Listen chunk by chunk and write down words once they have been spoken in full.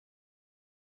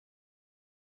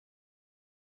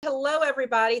Hello,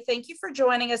 everybody. Thank you for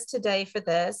joining us today for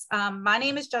this. My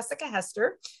name is Jessica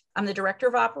Hester. I'm the Director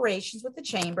of Operations with the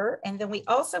Chamber. And then we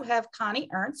also have Connie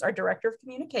Ernst, our Director of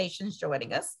Communications,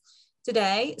 joining us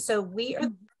today. So we are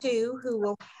the two who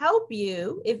will help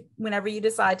you whenever you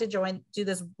decide to do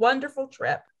this wonderful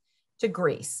trip to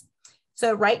Greece.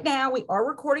 So right now we are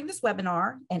recording this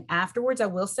webinar, and afterwards I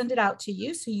will send it out to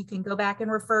you so you can go back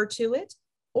and refer to it.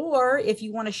 Or if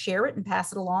you want to share it and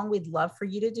pass it along, we'd love for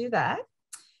you to do that.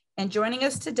 And joining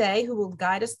us today, who will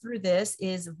guide us through this,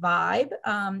 is Vibe.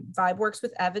 Vibe works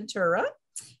with Aventura,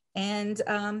 and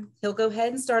he'll go ahead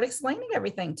and start explaining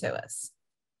everything to us.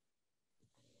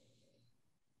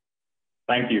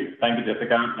 Thank you,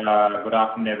 Jessica. Good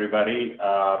afternoon, everybody.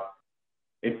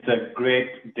 It's a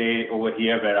great day over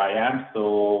here where I am,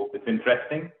 so it's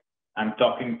interesting. I'm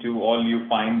talking to all you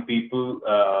fine people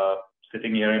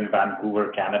sitting here in Vancouver,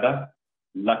 Canada.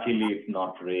 Luckily, it's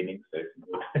not raining, so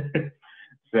it's good.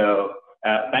 So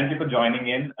thank you for joining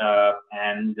in,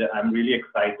 and I'm really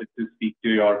excited to speak to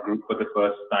your group for the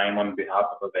first time on behalf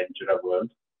of Aventura World.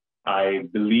 I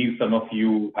believe some of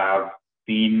you have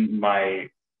seen my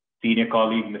senior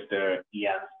colleague, Mr.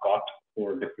 Ian Scott,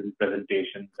 for different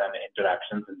presentations and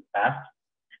interactions in the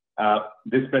past.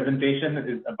 This presentation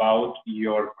is about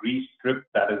your Greece trip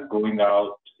that is going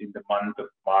out in the month of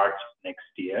March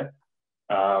next year.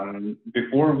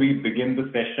 Before we begin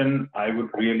the session, I would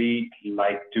really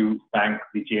like to thank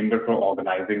the Chamber for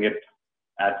organizing it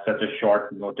at such a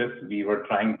short notice. We were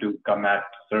trying to come at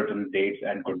certain dates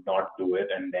and could not do it.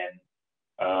 And then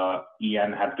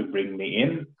Ian had to bring me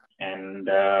in, and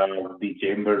the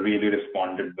Chamber really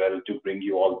responded well to bring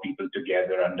you all people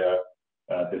together under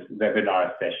this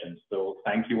webinar session. So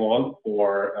thank you all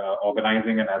for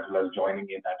organizing and as well as joining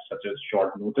in at such a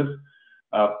short notice.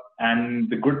 And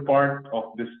the good part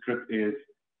of this trip is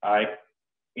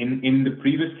in the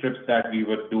previous trips that we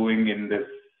were doing in this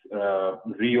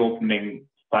reopening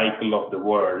cycle of the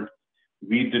world,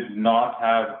 we did not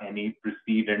have any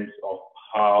precedents of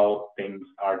how things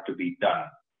are to be done.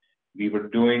 We were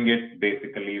doing it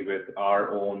basically with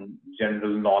our own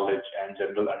general knowledge and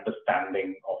general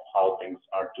understanding of how things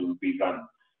are to be done.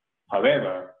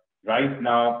 However, right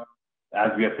now,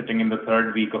 as we are sitting in the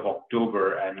third week of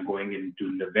October and going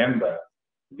into November,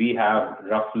 we have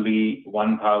roughly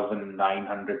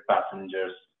 1,900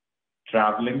 passengers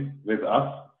traveling with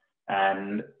us,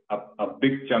 and a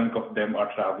big chunk of them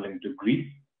are traveling to Greece.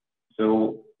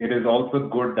 So it is also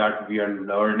good that we are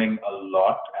learning a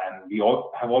lot, and we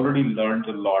all have already learned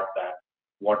a lot that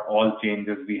what all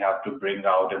changes we have to bring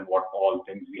out and what all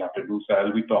things we have to do. So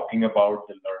I'll be talking about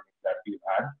the learning that we've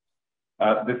had.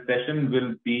 This session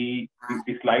will be,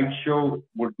 the slideshow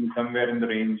would be somewhere in the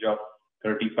range of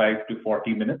 35 to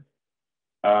 40 minutes.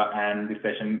 And the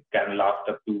session can last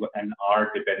up to an hour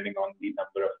depending on the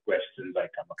number of questions I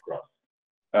come across.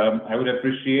 I would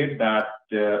appreciate that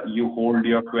you hold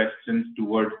your questions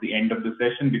towards the end of the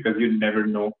session, because you never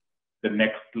know, the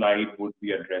next slide would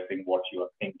be addressing what you are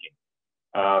thinking.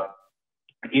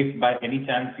 If by any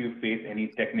chance you face any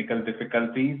technical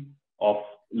difficulties of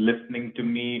listening to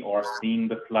me or seeing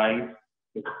the slides,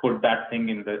 put that thing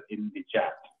in the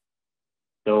chat.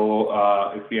 So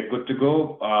if we are good to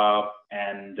go,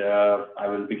 and I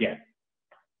will begin.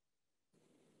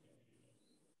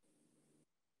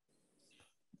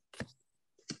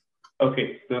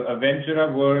 Okay, so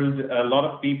Aventura World, a lot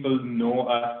of people know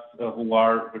us who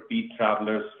are repeat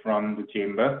travelers from the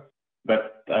Chamber,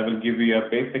 but I will give you a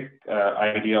basic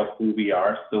idea of who we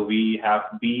are. So we have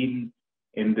been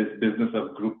in this business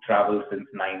of group travel since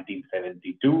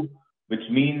 1972, which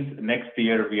means next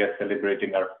year we are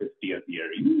celebrating our 50th year.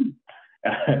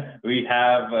 We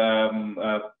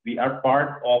are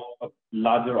part of a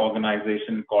larger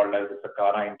organization called as the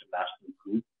Sakara International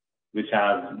Group, which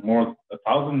has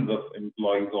thousands of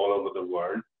employees all over the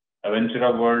world.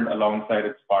 Aventura World, alongside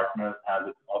its partners, has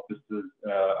its offices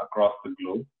across the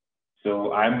globe.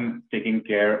 So I'm taking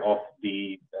care of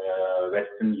the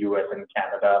Western US and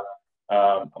Canada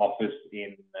office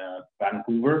in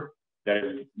Vancouver. There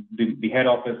is the head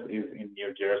office is in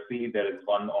New Jersey. There is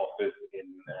one office in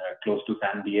close to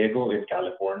San Diego in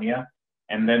California,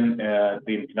 and then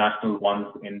the international ones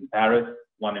in Paris,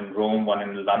 one in Rome, one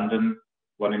in London,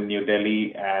 one in New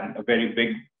Delhi, and a very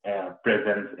big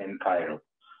presence in Cairo.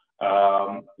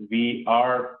 We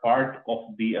are part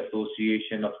of the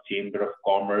Association of Chamber of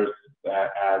Commerce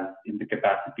as in the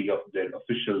capacity of their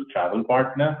official travel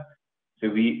partner. So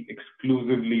we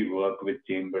exclusively work with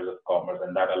chambers of commerce,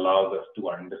 and that allows us to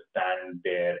understand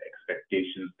their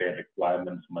expectations, their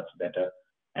requirements much better.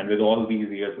 And with all these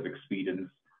years of experience,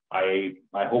 I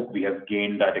hope we have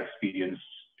gained that experience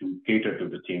to cater to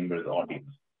the chamber's audience.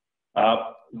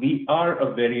 We are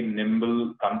a very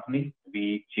nimble company.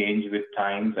 We change with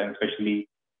times, and especially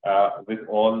with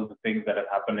all the things that have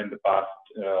happened in the past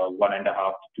 1.5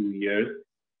 to 2 years,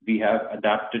 we have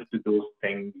adapted to those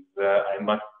things, I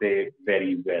must say,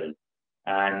 very well.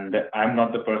 And I'm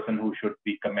not the person who should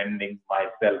be commending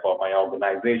myself or my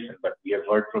organization, but we have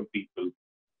heard from people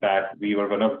that we were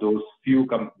one of those few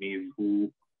companies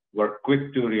who were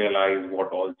quick to realize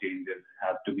what all changes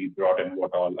have to be brought and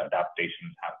what all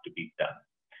adaptations have to be done.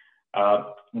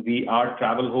 We are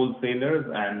travel wholesalers,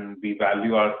 and we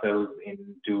value ourselves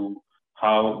into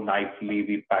how nicely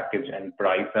we package and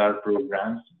price our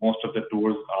programs. Most of the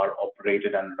tours are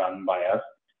operated and run by us,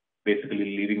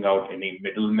 basically leaving out any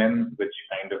middlemen, which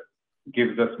kind of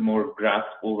gives us more grasp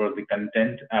over the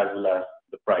content as well as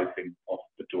the pricing of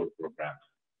the tour programs.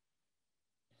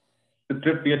 The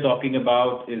trip we are talking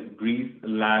about is Greece,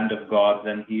 land of gods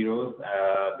and heroes.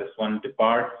 This one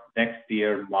departs next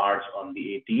year, March on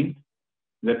the 18th.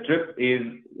 The trip is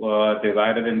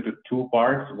divided into two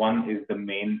parts. One is the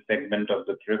main segment of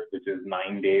the trip, which is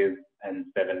 9 days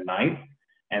and 7 nights.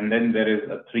 And then there is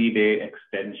a 3-day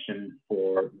extension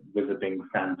for visiting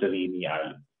Santorini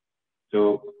Island.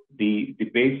 So the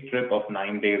base trip of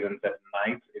 9 days and 7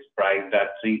 nights is priced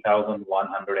at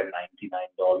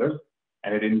 $3,199.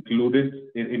 And it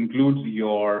includes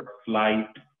your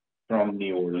flight from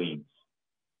New Orleans.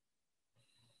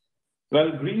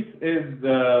 Well, Greece is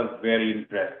very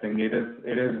interesting. It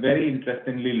is very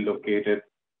interestingly located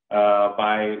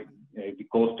by the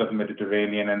coast of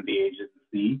Mediterranean and the Aegean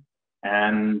Sea,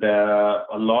 and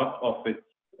a lot of its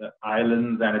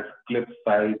islands and its cliff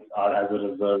sides are as a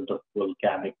result of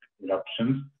volcanic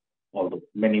eruptions, although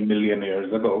many million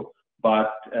years ago.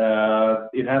 But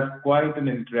it has quite an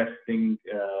interesting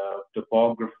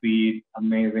topography,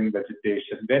 amazing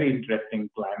vegetation, very interesting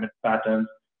climate patterns,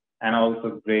 and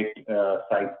also great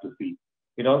sights to see.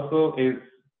 It also is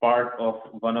part of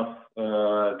one of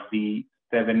the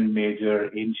 7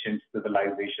 major ancient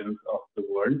civilizations of the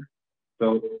world.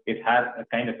 So it has a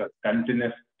kind of a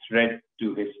continuous thread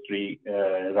to history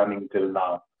running till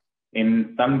now.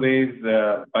 In some ways,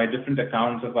 by different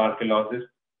accounts of archaeologists,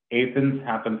 Athens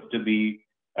happens to be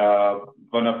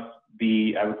one of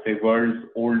the, I would say, world's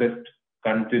oldest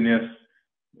continuous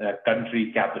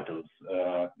country capitals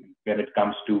when it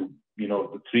comes to,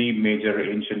 the 3 major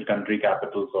ancient country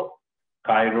capitals of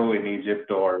Cairo in Egypt,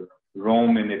 or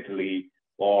Rome in Italy,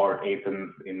 or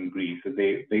Athens in Greece. So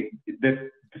the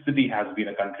city has been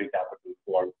a country capital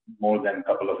for more than a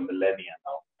couple of millennia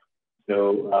now.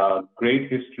 So great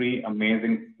history,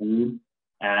 amazing food,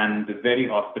 and very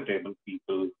hospitable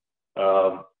people.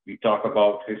 We talk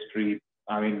about history.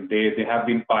 I mean, they have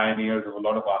been pioneers of a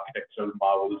lot of architectural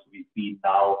marvels we see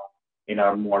now in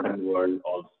our modern world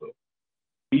also.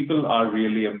 People are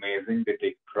really amazing. They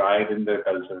take pride in their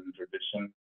culture and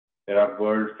tradition. There are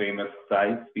world famous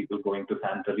sites. People going to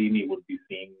Santorini would be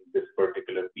seeing this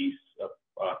particular piece of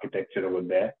architecture over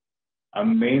there.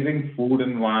 Amazing food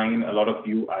and wine. A lot of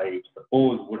you, I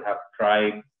suppose, would have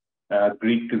tried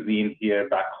Greek cuisine here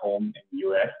back home in the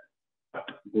US.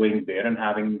 But going there and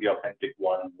having the authentic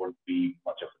one would be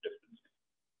much of a difference.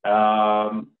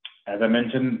 As I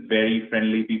mentioned, very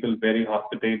friendly people, very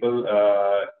hospitable.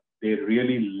 They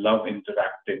really love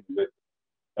interacting with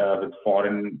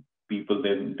foreign people.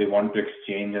 They want to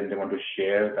exchange and they want to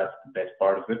share. That's the best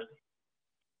part of it.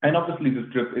 And obviously, this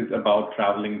trip is about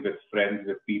traveling with friends,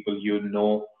 with people you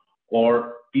know,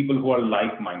 or people who are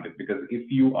like-minded. Because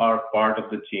if you are part of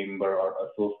the chamber or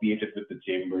associated with the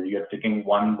chamber, you're ticking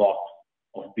one box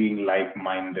of being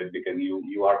like-minded because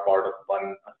you are part of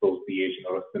one association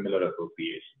or a similar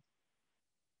association.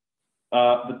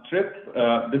 The trip,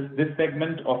 this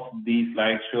segment of the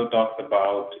slideshow talks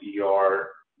about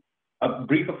a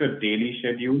brief of your daily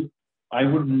schedule. I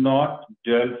would not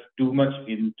delve too much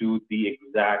into the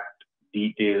exact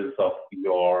details of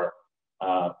your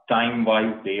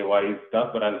time-wise, day-wise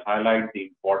stuff, but I'll highlight the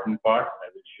important parts. I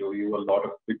will show you a lot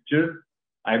of pictures.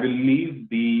 I will leave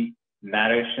the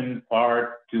narration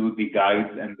part to the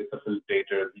guides and the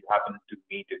facilitators you happen to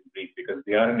meet in Greece, because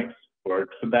they are an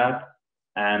expert for that.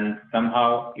 And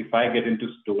somehow, if I get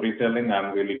into storytelling,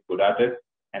 I'm really good at it.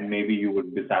 And maybe you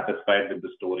would be satisfied with the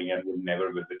story and would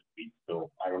never visit Greece. So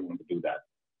I don't want to do that.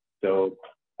 So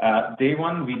day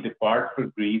 1, we depart for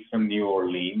Greece from New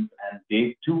Orleans, and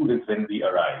day 2 is when we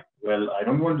arrive. Well, I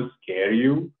don't want to scare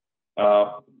you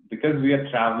because we are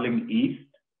traveling east.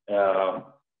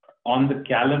 On the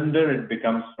calendar, it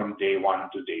becomes from day 1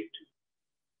 to day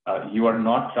 2. You are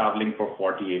not traveling for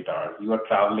 48 hours. You are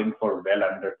traveling for well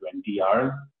under 20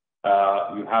 hours.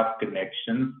 You have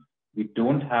connections. We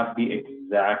don't have the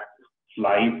exact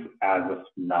flights as of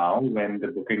now. When the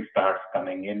booking starts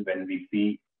coming in, when we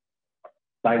see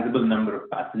sizable number of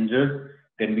passengers,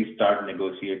 then we start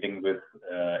negotiating with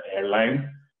airlines.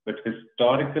 But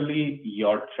historically,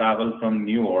 your travel from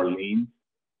New Orleans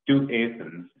to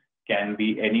Athens can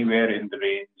be anywhere in the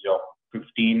range of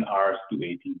 15 hours to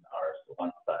 18 hours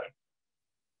one side.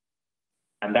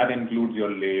 And that includes your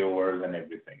layovers and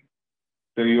everything.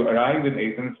 So you arrive in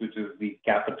Athens, which is the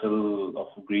capital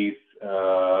of Greece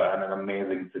and an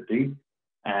amazing city.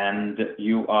 And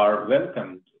you are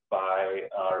welcomed by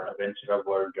our Adventure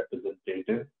World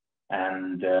representative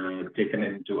and taken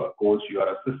into a coach. You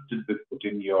are assisted with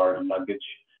putting your luggage.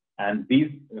 And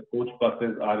these coach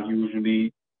buses are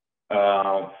usually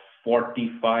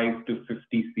 45 to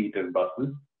 50-seater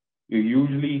buses.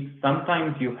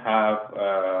 Sometimes you have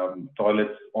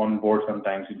toilets on board,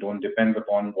 sometimes you don't, depends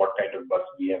upon what kind of bus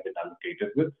we have been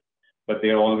allocated with. But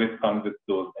they always come with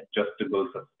those adjustable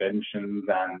suspensions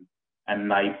and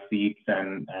nice seats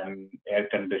and air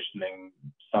conditioning.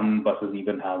 Some buses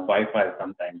even have Wi-Fi,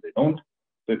 sometimes they don't.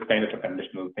 So it's kind of a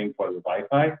conditional thing for the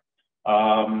Wi-Fi.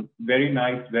 Very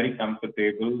nice, very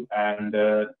comfortable, and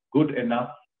good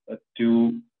enough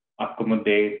to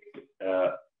accommodate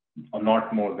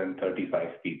not more than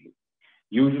 35 people.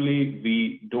 Usually,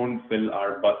 we don't fill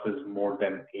our buses more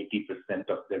than 80%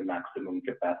 of their maximum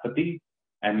capacity.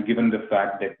 And given the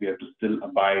fact that we have to still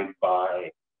abide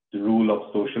by the rule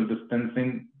of social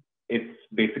distancing, it's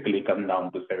basically come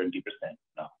down to 70%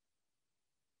 now.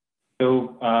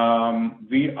 So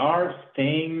we are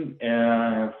staying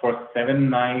for 7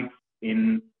 nights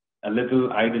in a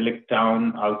little idyllic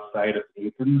town outside of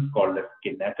Athens called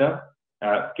Kineta.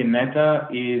 Kineta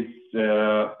is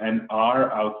an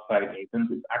hour outside Athens.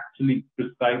 It's actually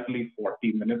precisely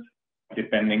 40 minutes,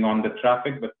 depending on the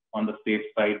traffic, but on the safe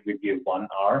side, we give 1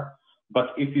 hour.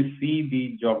 But if you see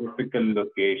the geographical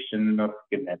location of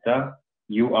Kineta,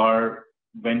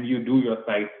 when you do your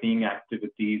sightseeing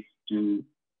activities to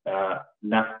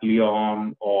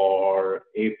Nafplion or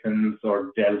Athens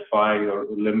or Delphi or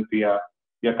Olympia,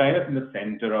 you're kind of in the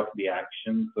center of the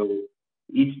action. So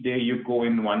each day you go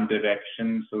in one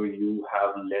direction, so you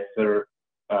have lesser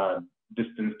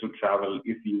distance to travel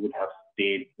if you would have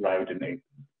stayed right in Athens.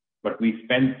 But we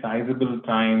spend sizable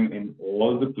time in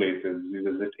all the places. We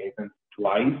visit Athens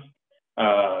twice.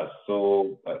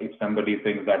 So if somebody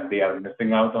thinks that they are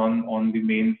missing out on the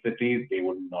main cities, they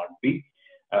would not be.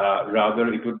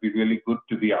 Rather, it would be really good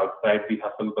to be outside the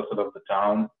hustle bustle of the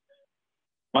town.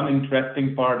 One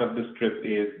interesting part of this trip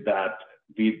is that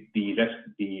the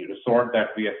resort that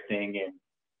we are staying in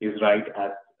is right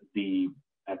at the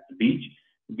beach.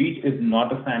 The beach is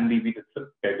not a sandy beach, it's a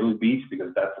pebble beach,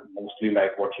 because that's mostly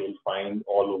like what you'll find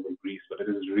all over Greece, but it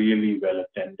is really well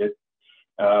attended.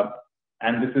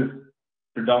 And this is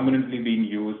predominantly being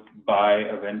used by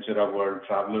Adventure World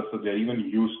travelers, so they're even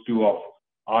used to of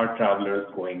our travelers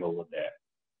going over there.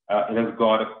 It has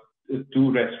got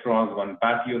 2 restaurants, 1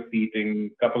 patio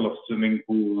seating, couple of swimming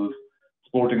pools,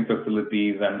 sporting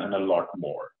facilities, and a lot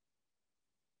more.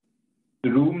 The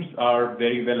rooms are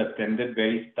very well attended,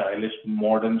 very stylish,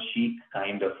 modern, chic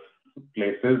kind of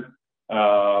places,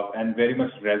 and very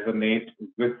much resonate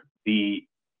with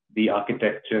the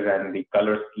architecture and the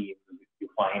color schemes you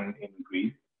find in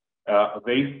Greece.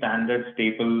 Very standard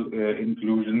staple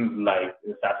inclusions like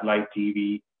satellite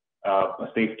TV, a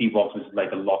safety box, which is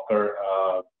like a locker,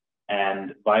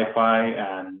 and Wi-Fi,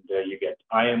 and you get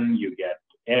iron, you get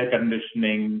air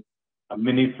conditioning, a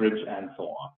mini fridge, and so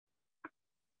on.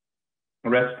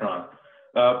 Restaurant.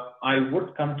 I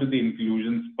would come to the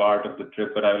inclusions part of the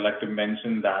trip, but I would like to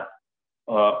mention that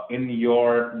in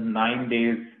your 9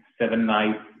 days, 7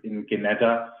 nights in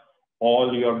Kineta,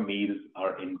 all your meals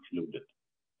are included.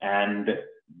 And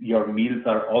your meals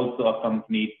are also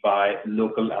accompanied by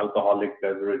local alcoholic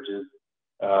beverages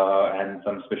and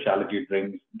some specialty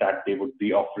drinks that they would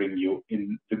be offering you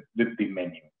with the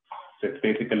menu. So it's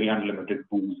basically unlimited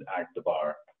booze at the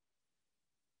bar.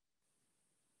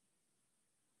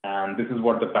 And this is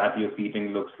what the patio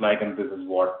seating looks like, and this is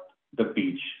what the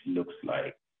beach looks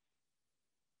like.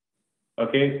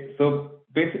 Okay, so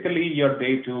basically your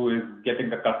day 2 is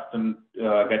getting accustomed,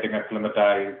 getting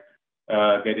acclimatized,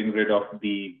 getting rid of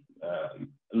the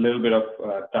little bit of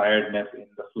tiredness in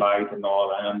the flight and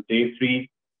all. And on day 3,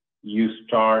 you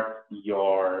start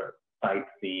your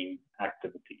sightseeing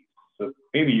activities. So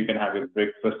maybe you can have your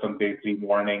breakfast on day 3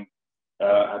 morning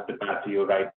at the patio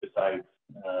right beside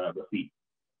the sea.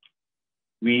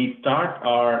 We start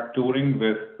our touring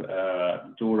with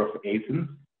a tour of Athens.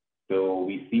 So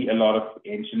we see a lot of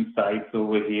ancient sites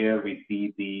over here. We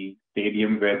see the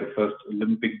stadium where the first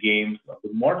Olympic Games,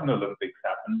 the modern Olympics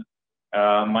happened.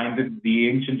 Mind that the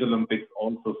ancient Olympics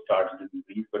also started in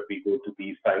Greece, but we go to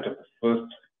the site of the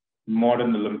first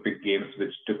modern Olympic Games,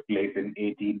 which took place in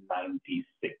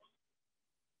 1896.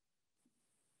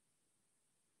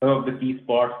 Some of the key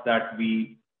spots that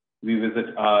we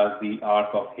visit are the Ark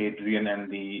of Hadrian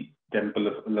and the Temple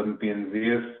of Olympia and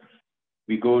Zeus.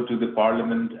 We go to the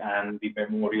Parliament and the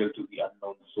Memorial to the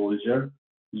Unknown Soldier.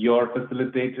 Your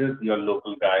facilitators, your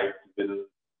local guides will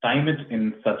time it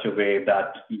in such a way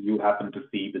that you happen to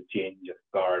see the change of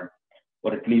guard,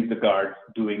 or at least the guards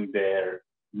doing their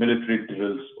military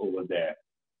drills over there.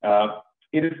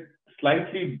 It is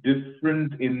slightly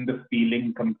different in the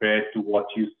feeling compared to what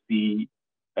you see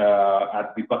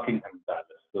at the Buckingham Palace.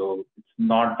 So it's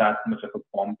not that much of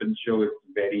a pomp and show. It's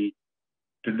very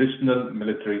traditional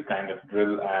military kind of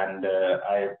drill, and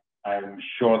I'm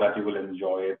sure that you will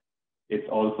enjoy it. It's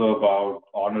also about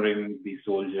honoring the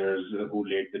soldiers who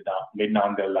laid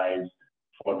down their lives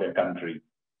for their country.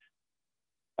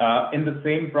 In the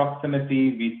same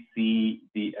proximity, we see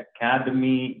the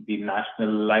Academy, the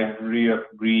National Library of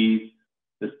Greece,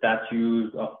 the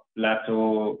statues of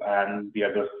Plato and the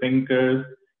other thinkers.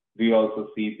 We also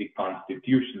see the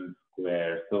Constitution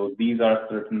Square. So these are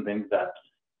certain things that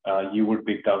you would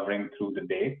be covering through the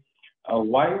day.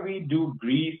 Why we do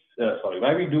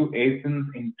Athens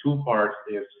in two parts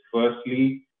is,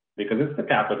 firstly, because it's the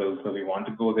capital, so we want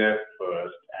to go there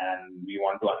first and we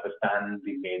want to understand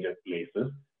the major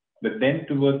places. But then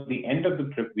towards the end of the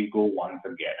trip, we go once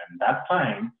again. And that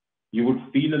time, you would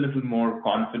feel a little more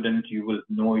confident. You will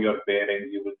know your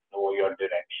bearings, you will know your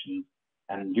direction.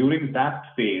 And during that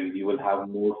phase, you will have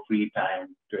more free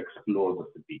time to explore the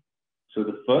city. So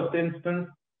the first instance,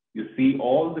 you see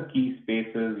all the key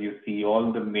spaces, you see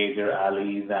all the major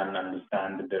alleys and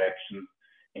understand the directions.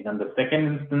 And on the second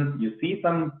instance, you see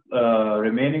some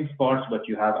remaining spots, but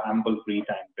you have ample free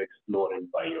time to explore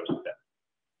it by yourself.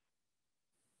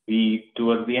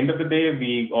 Towards the end of the day,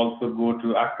 we also go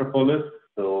to Acropolis.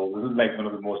 So this is like one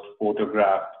of the most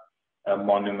photographed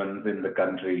monuments in the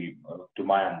country, to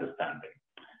my understanding.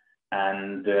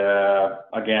 And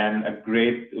again,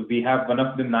 we have one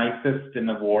of the nicest and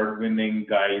award-winning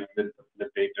guides and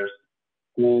facilitators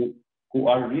who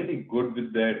are really good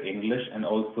with their English and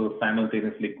also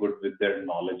simultaneously good with their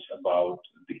knowledge about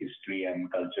the history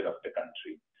and culture of the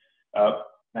country.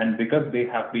 And because they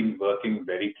have been working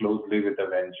very closely with the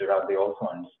Ventura, they also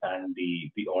understand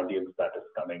the audience that is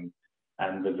coming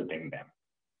and visiting them.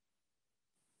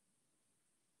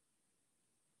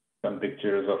 Some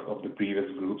pictures of the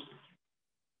previous groups.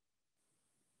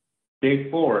 Day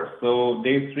 4. So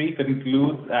day 3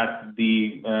 concludes at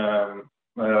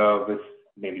with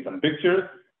maybe some pictures,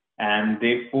 and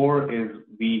day 4 is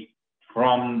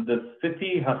from the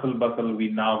city hustle bustle, we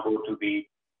now go to the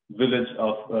village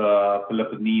of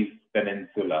Peloponnese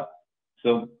Peninsula.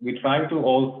 So we try to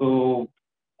also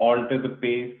alter the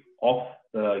pace of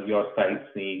your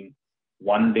sightseeing.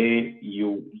 One day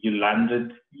you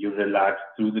landed, you relaxed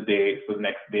through the day. So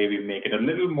next day we make it a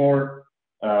little more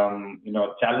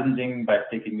challenging by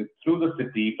taking it through the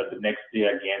city, but the next day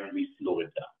again we slow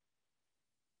it down.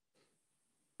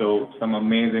 So some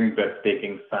amazing,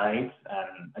 breathtaking sights,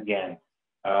 and again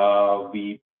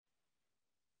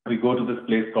we go to this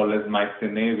place called as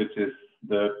Mycenae, which is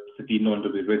the city known to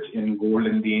be rich in gold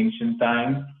in the ancient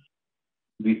times.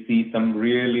 We see some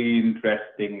really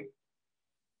interesting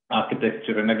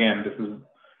architecture, and again, this is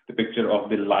the picture of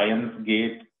the Lion's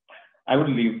Gate. I would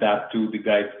leave that to the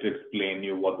guides to explain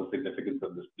you what the significance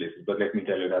of this place is, but let me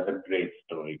tell you, that's a great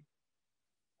story.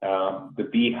 The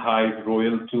Beehive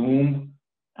Royal Tomb,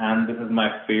 and this is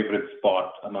my favorite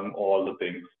spot among all the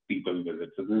things people visit.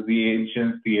 So this is the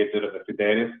ancient theater of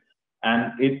Epidaurus,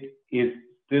 and it is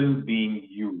still being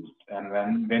used. And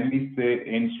when we say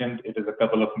ancient, it is a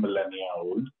couple of millennia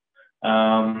old.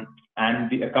 And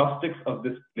the acoustics of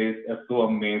this place are so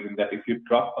amazing that if you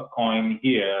drop a coin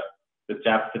here, the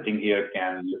chap sitting here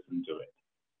can listen to it.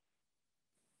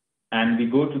 And we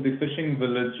go to the fishing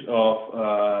village of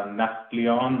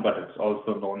Nastlion, but it's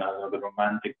also known as one of the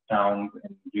romantic towns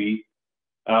in Greece.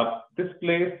 This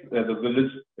place, the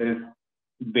village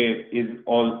is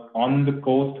all on the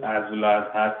coast, as well as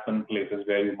has some places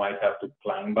where you might have to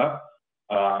climb up.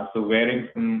 So wearing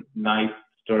some nice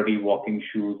sturdy walking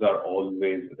shoes are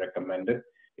always recommended.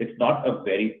 It's not a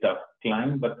very tough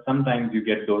climb, but sometimes you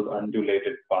get those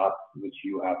undulated paths which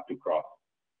you have to cross.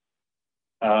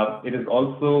 It is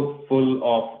also full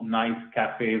of nice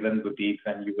cafes and boutiques,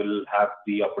 and you will have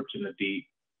the opportunity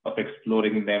of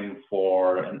exploring them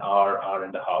for an hour, hour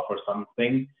and a half or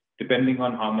something, depending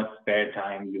on how much spare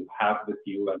time you have with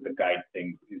you and the guide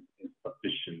thinks is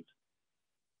sufficient.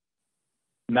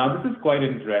 Now, this is quite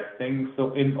interesting.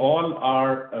 So in all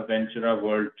our Ventura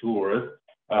World tours,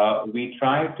 we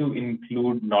try to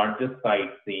include not just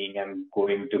sightseeing and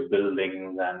going to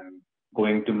buildings and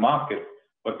going to markets,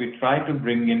 but we try to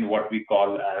bring in what we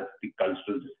call as the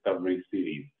cultural discovery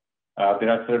series. There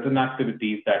are certain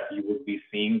activities that you would be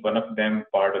seeing. One of them,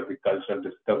 part of the cultural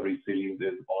discovery series,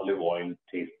 is olive oil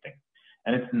tasting.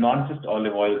 And it's not just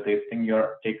olive oil tasting,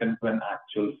 you're taken to an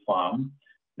actual farm.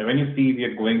 Now, when you see we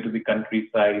are going to the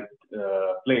countryside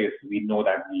place, we know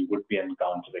that we would be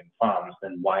encountering farms,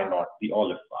 and why not the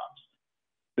olive farms?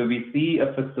 So we see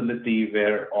a facility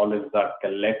where olives are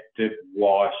collected,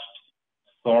 washed,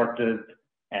 sorted,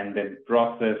 and then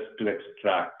processed to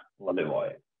extract olive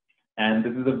oil. And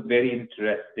this is a very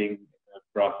interesting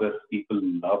process. People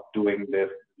love doing this,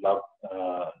 love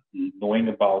knowing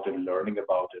about it, learning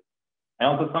about it. And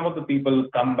also some of the people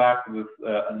come back with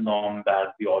a norm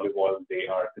that the olive oil they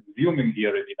are consuming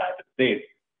here in the United States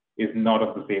is not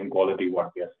of the same quality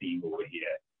what we are seeing over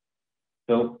here.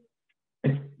 So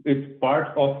it's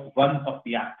part of one of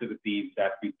the activities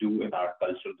that we do in our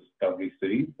cultural discovery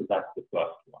series. So that's the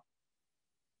first one.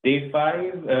 Day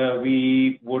 5,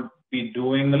 we would be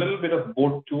doing a little bit of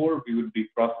boat tour. We would be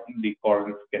crossing the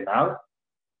Corinth Canal.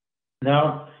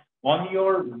 Now, on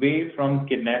your way from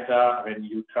Kineta, when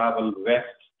you travel west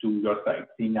to your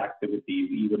sightseeing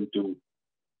activities, even to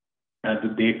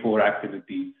the Day 4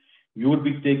 activities, you would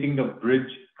be taking a bridge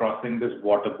crossing this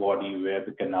water body where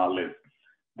the canal is.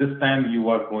 This time you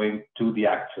are going to the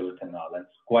actual canal. It's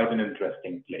quite an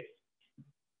interesting place.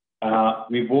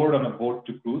 We board on a boat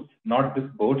to cruise, not this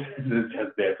boat, this is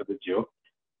just there for the joke.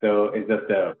 So it's just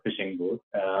a fishing boat.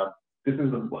 This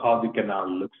is how the canal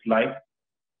looks like.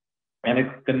 And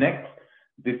it connects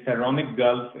the Saronic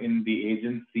Gulf in the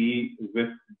Aegean Sea with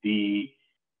the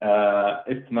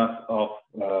Isthmus of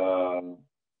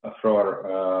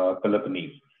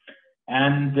Peloponnese.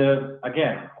 And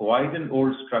again, quite an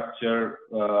old structure,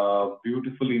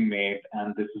 beautifully made,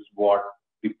 and this is what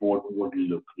the boat would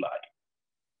look like.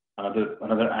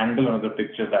 Another angle, another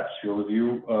picture that shows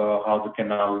you how the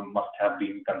canal must have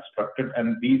been constructed.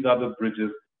 And these are the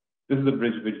bridges. This is the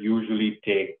bridge we usually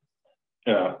take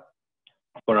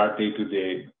for our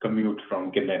day-to-day commute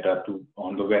from Kineta to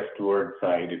on the westward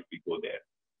side if we go there.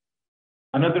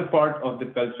 Another part of the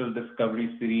cultural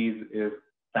discovery series is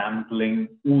sampling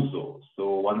ouzo.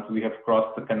 So once we have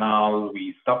crossed the canal,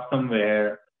 we stop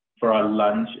somewhere for our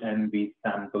lunch and we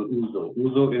sample ouzo.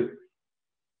 Ouzo is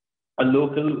a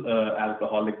local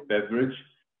alcoholic beverage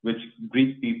which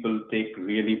Greek people take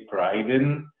really pride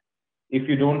in. If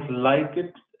you don't like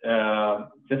it,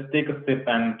 just take a sip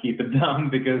and keep it down,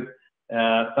 because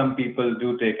some people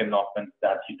do take an offense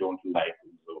that you don't like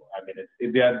ouzo. I mean,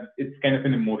 it's kind of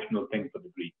an emotional thing for the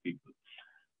Greek people.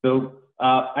 So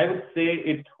I would say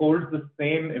it holds the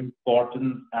same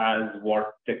importance as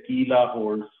what tequila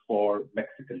holds for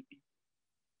Mexican people.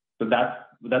 So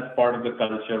that's part of the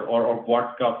culture, or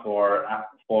vodka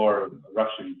for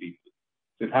Russian people.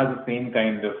 So it has the same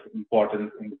kind of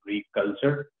importance in the Greek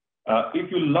culture.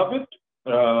 If you love it,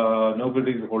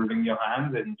 nobody's holding your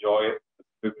hands. Enjoy it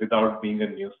without being a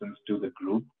nuisance to the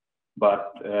group.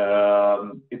 But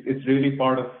it's really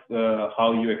part of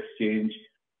how you exchange.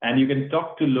 And you can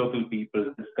talk to local people,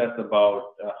 discuss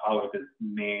about how it is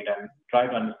made, and try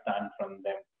to understand from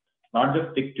them. Not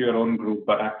just stick to your own group,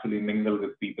 but actually mingle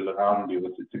with people around you.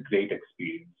 It's a great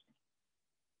experience.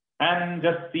 And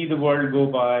just see the world go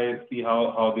by, see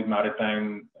how the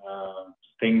maritime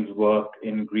things work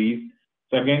in Greece.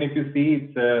 So again, if you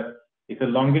see, it's a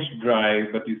longish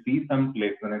drive, but you see some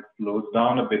place when it slows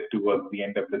down a bit towards the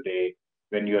end of the day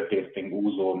when you're tasting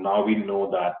ouzo. Now we know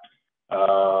that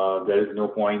there is no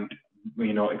point,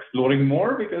 exploring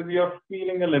more because you're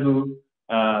feeling a little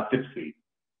tipsy.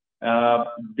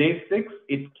 Day 6,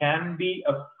 it can be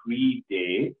a free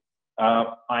day.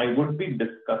 I would be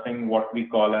discussing what we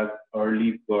call as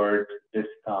early bird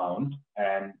discount.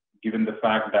 And given the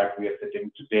fact that we are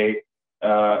sitting today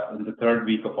in the 3rd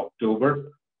week of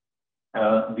October,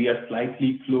 we are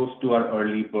slightly close to our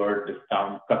early bird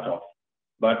discount cutoff.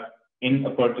 But in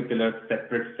a particular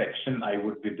separate section, I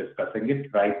would be discussing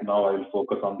it. Right now, I will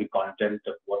focus on the content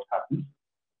of what happens.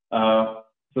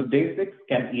 So day 6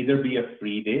 can either be a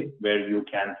free day where you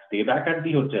can stay back at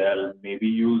the hotel, maybe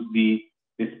use the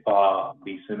spa,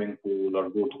 the swimming pool, or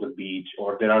go to the beach,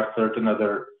 or there are certain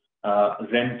other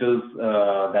rentals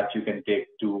that you can take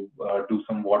to do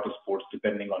some water sports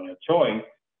depending on your choice.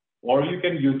 Or you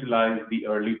can utilize the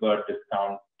early bird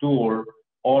discount tour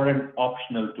or an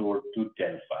optional tour to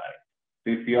Delphi.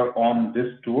 So if you're on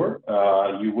this tour,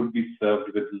 you would be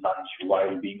served with lunch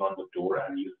while being on the tour,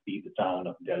 and you see the town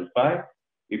of Delphi.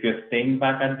 If you're staying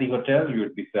back at the hotel, you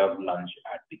would be served lunch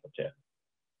at the hotel.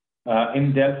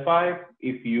 In Delphi,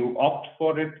 if you opt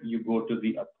for it, you go to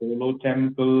the Apollo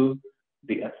temple,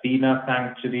 the Athena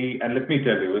sanctuary, and let me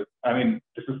tell you, I mean,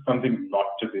 this is something not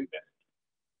to be missed.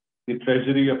 The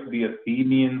treasury of the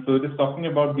Athenians, so it is talking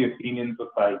about the Athenian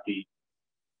society,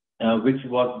 which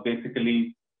was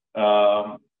basically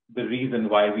the reason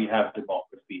why we have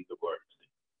democracy in the world.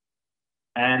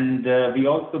 And we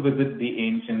also visit the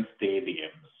ancient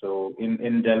stadium. So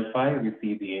in Delphi, we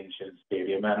see the ancient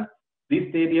stadium, and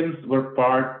these stadiums were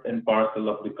part and parcel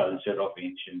of the culture of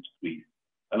ancient Greece.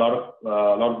 A lot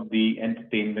of the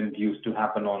entertainment used to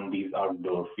happen on these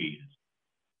outdoor fields.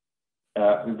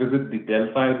 We visit the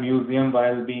Delphi Museum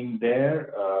while being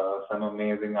there. Some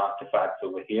amazing artifacts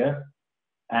over here.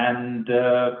 And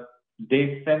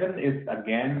day 7 is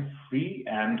again free,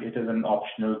 and it is an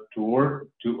optional tour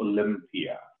to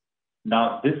Olympia.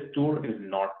 Now, this tour is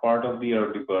not part of the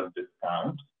early bird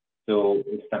discount. So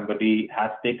if somebody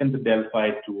has taken the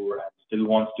Delphi tour and still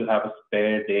wants to have a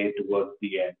spare day towards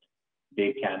the end,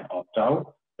 they can opt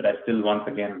out. But I still once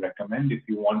again recommend, if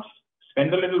you want to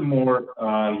spend a little more,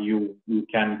 you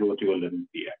can go to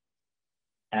Olympia.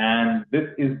 And this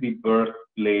is the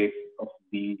birthplace of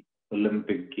the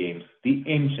Olympic Games, the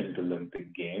ancient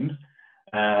Olympic Games,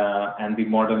 and the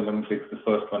modern Olympics. The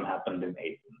first one happened in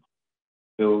Athens.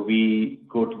 So we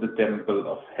go to the temple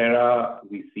of Hera,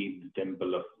 we see the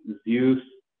temple of Zeus,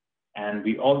 and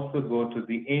we also go to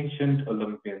the ancient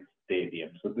Olympian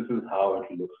stadium. So this is how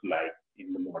it looks like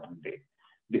in the modern day.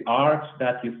 The arch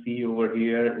that you see over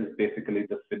here is basically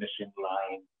the finishing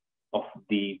line of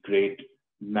the great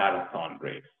marathon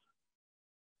race.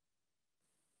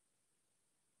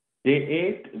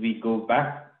 Day 8, we go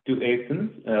back to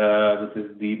Athens. This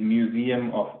is the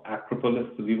Museum of Acropolis.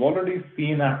 So we've already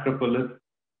seen Acropolis,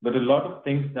 but a lot of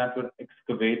things that were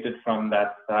excavated from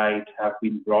that site have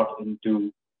been brought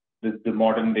into the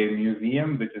modern day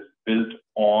museum, which is built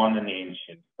on an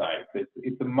ancient site.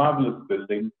 It's a marvelous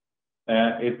building.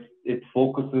 It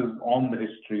focuses on the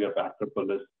history of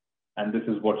Acropolis, and this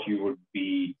is what you would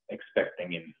be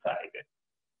expecting inside it.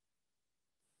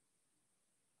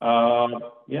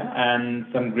 Yeah, and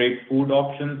some great food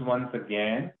options once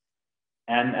again.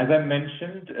 And as I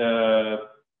mentioned,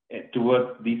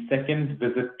 towards the second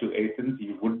visit to Athens,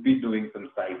 you would be doing some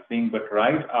sightseeing, but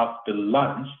right after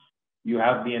lunch, you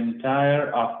have the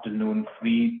entire afternoon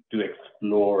free to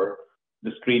explore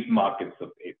the street markets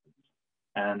of Athens.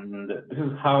 And this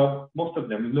is how most of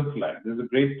them look like. There's a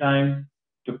great time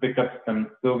to pick up some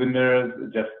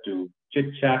souvenirs, just to chit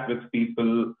chat with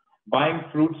people. Buying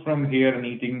fruits from here and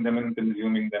eating them and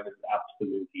consuming them is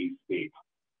absolutely safe.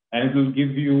 And it will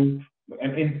give you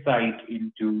an insight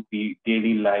into the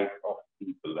daily life of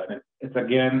people. And it's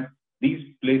again,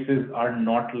 these places are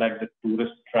not like the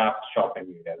tourist trapped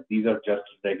shopping areas. These are just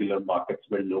regular markets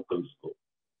where locals go.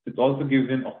 It also gives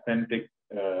an authentic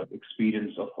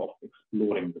experience of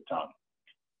exploring the town.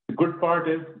 The good part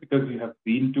is, because you have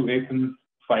been to Athens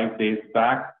 5 days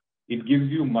back, it gives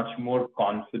you much more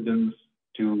confidence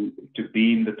to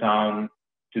be in the town,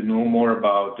 to know more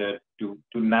about it, to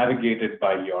navigate it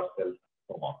by yourself, and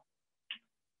so on.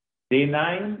 Day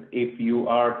 9, if you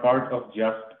are part of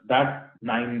just that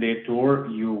 9-day tour,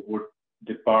 you would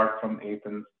depart from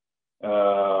Athens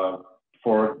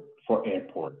for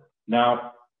airport.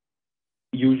 Now,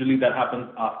 usually that happens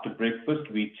after breakfast.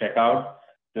 We check out.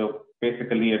 So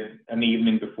basically, an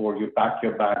evening before, you pack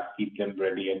your bags, keep them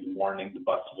ready, and in the morning the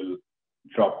bus will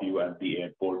drop you at the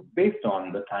airport based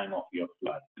on the time of your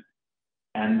flight.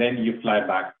 And then you fly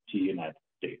back to the United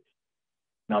States.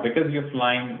 Now, because you're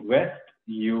flying west,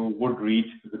 you would reach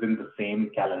within the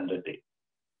same calendar day.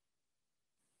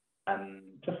 And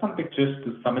just some pictures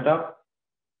to sum it up.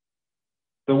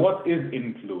 So what is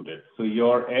included? So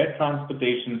your air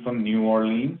transportation from New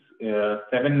Orleans,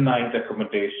 7-night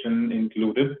accommodation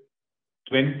included,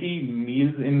 20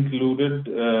 meals included,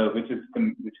 which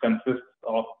consists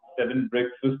of 7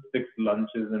 breakfasts, 6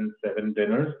 lunches, and 7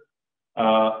 dinners.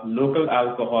 Local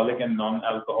alcoholic and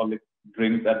non-alcoholic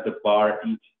drinks at the bar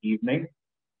each evening.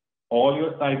 All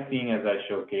your sightseeing, as I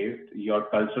showcased, your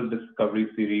cultural discovery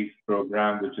series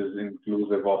program, which is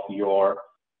inclusive of your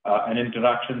an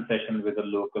interaction session with a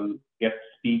local guest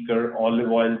speaker, olive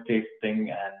oil tasting,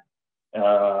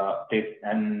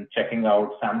 and checking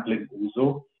out sampling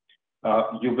ouzo.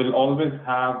 You will always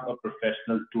have a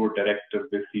professional tour director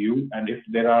with you, and if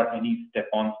there are any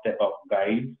step-on, step-off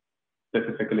guides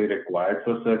specifically required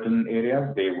for certain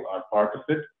areas, they are part of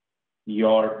it.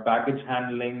 Your baggage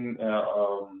handling,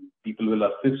 people will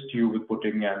assist you with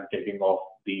putting and taking off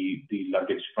the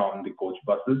luggage from the coach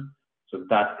buses, so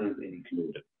that is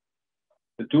included.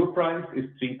 The tour price is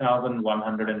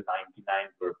 $3,199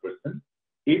 per person.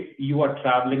 If you are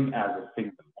traveling as a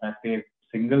single, when I say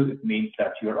single, it means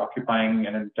that you're occupying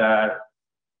an entire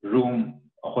room,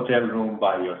 a hotel room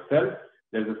by yourself.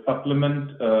 There's a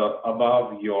supplement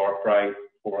above your price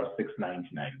for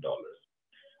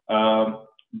 $699.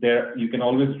 There, you can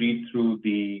always read through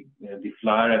the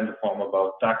flyer and the form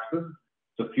about taxes.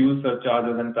 So fuel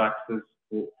surcharges and taxes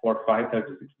for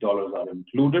 $536 are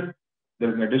included.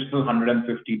 There's an additional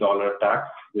 $150 tax,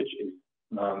 which is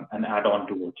an add-on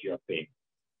to what you are paying.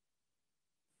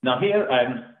 Now here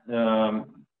I'm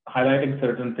highlighting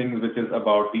certain things which is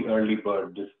about the early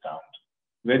bird discount.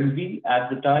 When we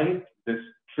advertised this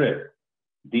trip,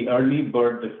 the early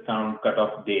bird discount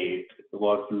cutoff date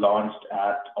was launched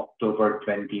at October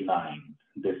 29,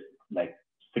 this like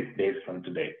 6 days from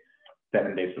today,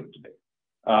 7 days from today.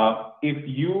 If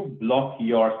you block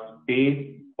your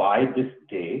space by this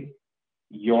day,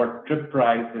 your trip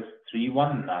price is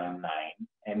 $3,199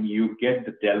 and you get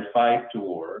the Delphi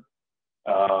tour,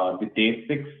 the day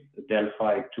 6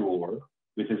 Delphi tour,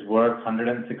 which is worth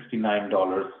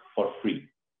 $169 for free.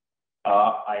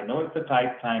 I know it's a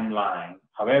tight timeline.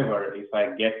 However, if I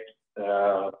get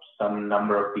some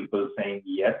number of people saying,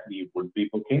 yes, we would be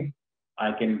booking,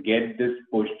 I can get this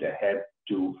pushed ahead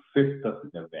to 5th of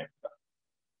November.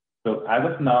 So as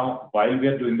of now, while we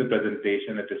are doing the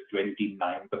presentation, it is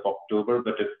 29th of October,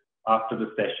 but if after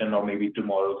the session or maybe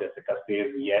tomorrow, Jessica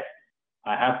says, yes,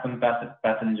 I have some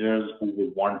passengers who will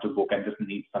want to book and just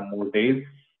need some more days,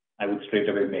 I would straight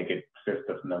away make it 5th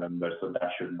of November. So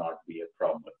that should not be a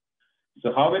problem.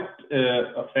 So how it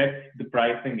affects the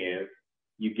pricing is,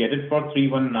 you get it for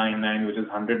 $3,199, which is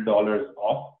 $100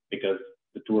 off because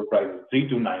the tour price is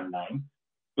 $3,299.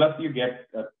 Plus you get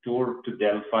a tour to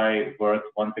Delphi worth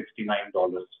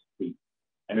 $169 free.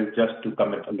 And it's just to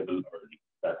commit a little early.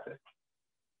 That's it.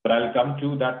 But I'll come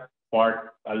to that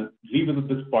part. I'll revisit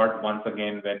this part once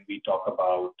again when we talk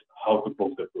about how to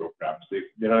book the program. So if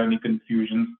there are any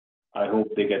confusions, I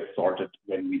hope they get sorted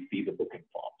when we see the booking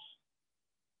forms.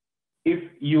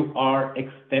 If you are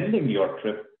extending your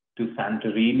trip to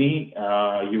Santorini,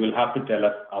 you will have to tell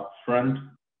us upfront.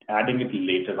 Adding it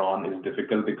later on is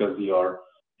difficult because your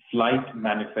flight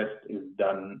manifest is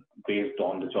done based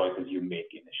on the choices you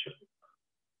make initially.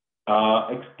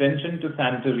 Extension to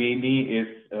Santorini is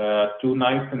 2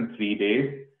 nights and 3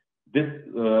 days. This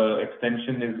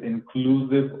extension is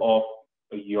inclusive of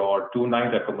your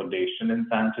 2-night accommodation in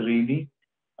Santorini,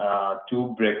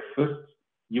 2 breakfasts.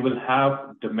 You will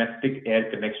have domestic air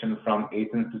connection from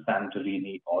Athens to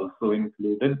Santorini also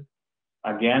included.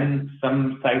 Again,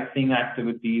 some sightseeing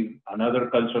activities, another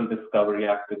cultural discovery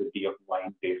activity of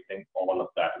wine tasting, all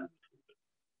of that is included.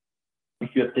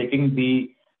 If you're taking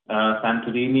the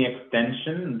Santorini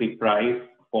extension, the price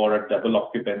for a double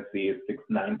occupancy is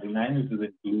 $699, which is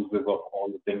inclusive of all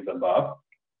the things above.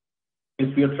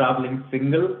 If you're traveling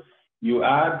single, you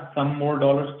add some more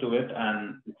dollars to it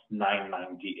and it's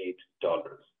 $998.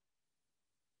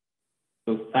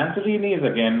 So Santorini is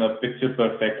again a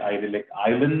picture-perfect idyllic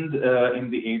island in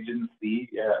the Aegean Sea.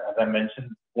 As I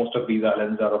mentioned, most of these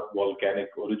islands are of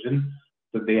volcanic origin,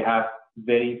 so they have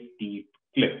very steep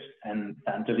cliffs. And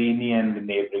Santorini and the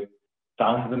neighboring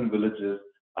towns and villages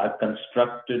are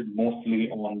constructed mostly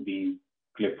on these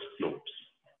cliff slopes.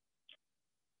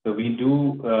 So we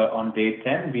do, on day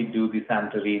 10, we do the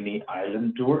Santorini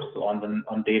island tour. So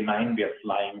on day 9, we are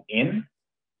flying in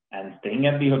and staying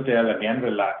at the hotel, again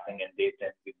relaxing. And day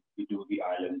 10, we do the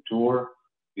island tour.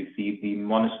 We see the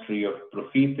monastery of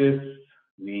Prophetus.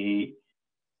 We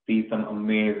see some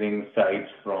amazing sights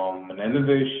from an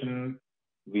elevation.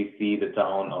 We see the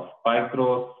town of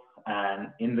Pykros.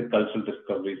 And in the cultural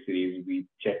discovery series, we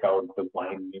check out the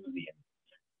wine museum.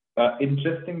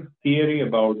 Interesting theory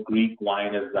about Greek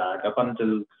wine is that up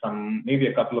until maybe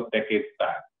a couple of decades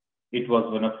back, it was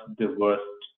one of the worst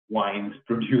wines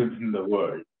produced in the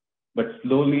world. But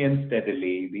slowly and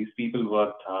steadily, these people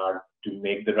worked hard to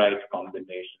make the right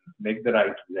combinations, make the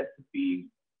right recipes,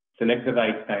 select the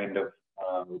right kind of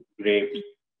grapes,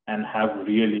 and have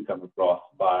really come across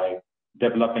by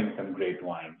developing some great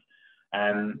wines.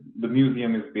 And the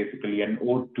museum is basically an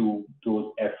ode to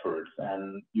those efforts,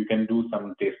 and you can do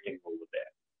some tasting over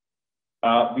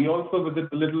there. We also visit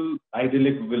the little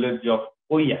idyllic village of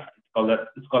Oya.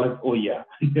 It's called Oya.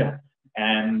 Yeah.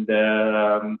 And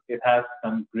it has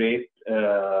some great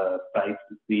sights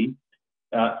to see.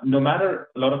 No matter,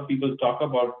 a lot of people talk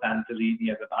about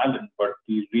Santorini as an island, but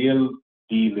the real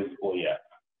deal is Oya.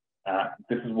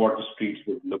 This is what the streets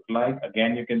would look like.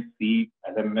 Again, you can see,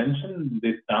 as I mentioned,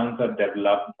 these towns are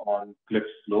developed on cliff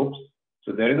slopes.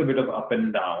 So there is a bit of up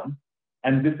and down.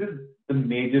 And this is the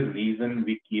major reason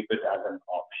we keep it as an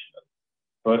optional.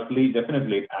 Firstly,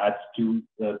 definitely it adds to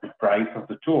the price of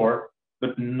the tour,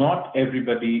 but not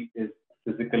everybody is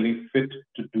physically fit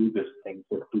to do this thing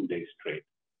for 2 days straight.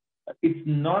 It's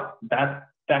not that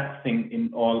taxing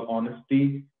in all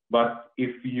honesty, but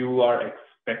if you are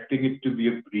expecting it to be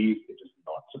a breeze, it is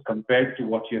not. So compared to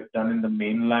what you have done in the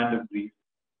mainland of Greece,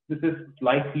 this is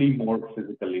slightly more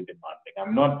physically demanding.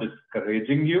 I'm not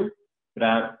discouraging you, but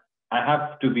I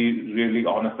have to be really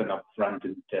honest and upfront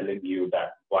in telling you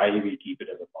that why we keep it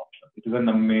as an option. It is an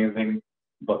amazing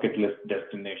bucket list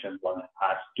destination. One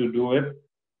has to do it,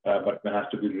 but one has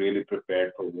to be really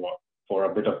prepared for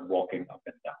a bit of walking up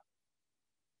and down.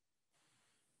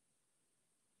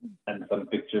 And some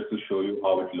pictures to show you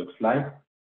how it looks like.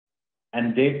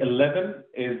 And day 11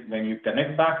 is when you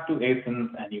connect back to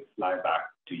Athens and you fly back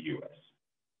to US.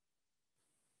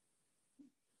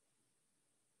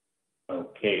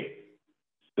 Okay,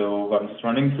 so I'm just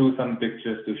running through some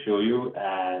pictures to show you,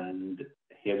 and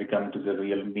here we come to the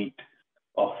real meat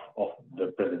of the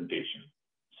presentation.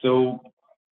 So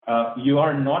you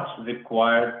are not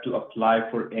required to apply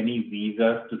for any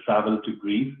visas to travel to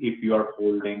Greece if you are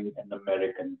holding an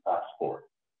American passport.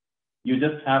 You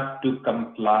just have to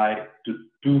comply to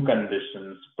 2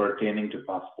 conditions pertaining to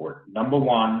passport. Number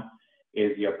 1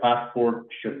 is your passport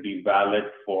should be valid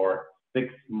for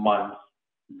 6 months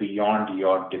beyond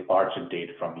your departure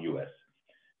date from US.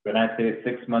 When I say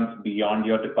 6 months beyond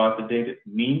your departure date, it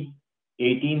means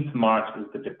 18th March is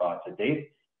the departure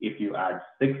date. If you add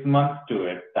 6 months to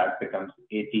it, that becomes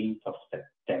 18th of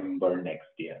September next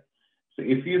year. So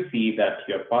if you see that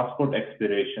your passport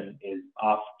expiration is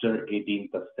after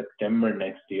 18th of September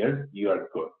next year, you are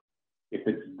good. If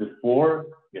it's before,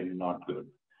 you're not good.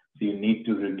 So you need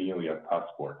to renew your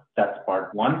passport. That's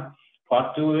part 1.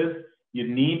 Part 2 is you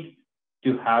need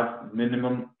to have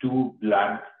minimum 2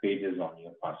 blank pages on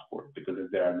your passport, because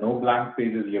if there are no blank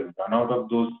pages, you have run out of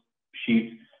those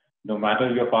sheets. No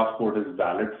matter your passport is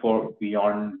valid for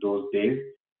beyond those days,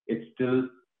 it's still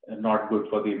not good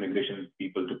for the immigration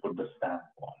people to put the stamp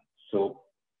on. So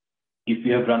if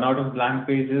you have run out of blank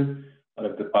pages, or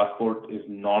if the passport is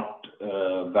not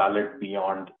valid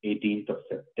beyond 18th of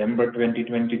September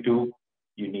 2022,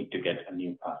 you need to get a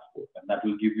new passport. And that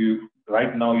will give you,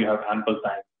 right now you have ample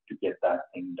time to get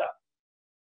that thing done.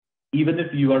 Even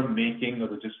if you are making a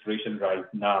registration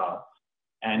right now,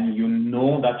 and you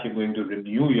know that you're going to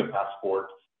renew your passport,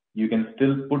 you can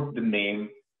still put the name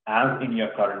as in your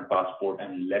current passport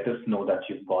and let us know that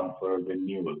you've gone for a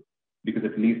renewal, because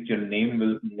at least your name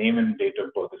and date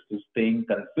of birth is still staying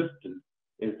consistent.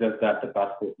 It's just that the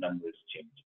passport number is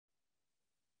changed.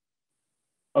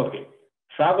 Okay,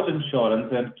 travel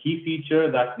insurance, and key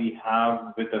feature that we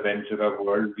have with Aventura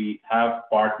World, we have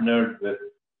partnered with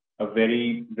a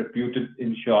very reputed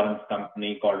insurance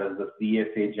company called as the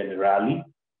CSA Generali,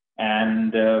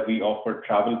 and we offer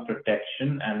travel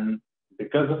protection. And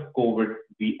because of COVID,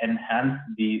 we enhanced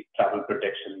the travel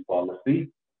protection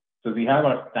policy. So we have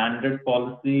our standard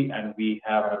policy, and we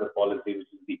have another policy which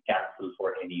is the cancel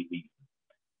for any reason.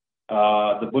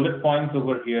 The bullet points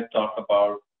over here talk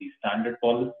about the standard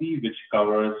policy, which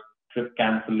covers trip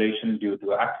cancellation due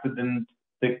to accident,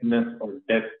 sickness, or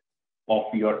death of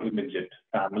your immediate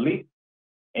family,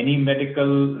 any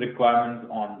medical requirements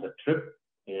on the trip,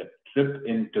 trip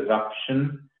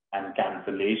interruption and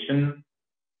cancellation,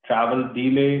 travel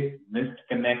delay, missed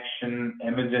connection,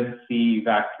 emergency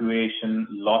evacuation,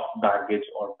 lost baggage,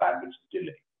 or baggage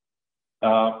delay.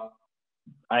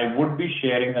 I would be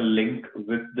sharing a link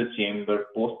with the chamber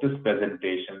post this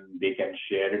presentation. They can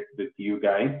share it with you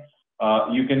guys.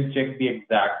 You can check the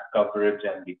exact coverage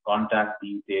and the contact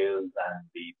details and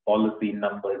the policy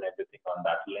number and everything on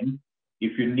that link.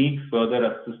 If you need further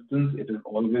assistance, it is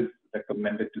always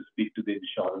recommended to speak to the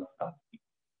insurance company,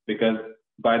 because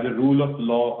by the rule of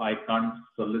law, I can't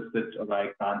solicit or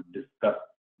I can't discuss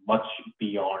much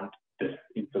beyond this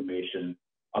information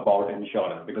about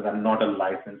insurance, because I'm not a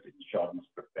licensed insurance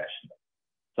professional.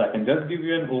 So I can just give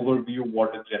you an overview of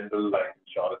what a general life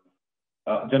insurance,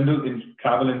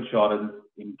 travel insurance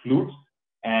includes.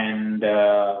 And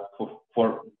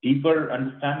for deeper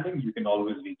understanding, you can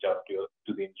always reach out to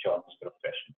the insurance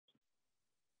professional.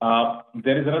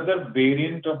 There is another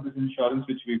variant of this insurance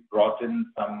which we brought in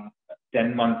some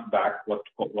 10 months back, what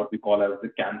we call as the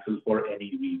cancel for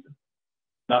any reason.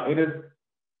 Now, it is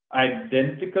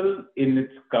identical in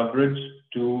its coverage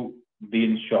to the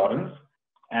insurance.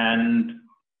 And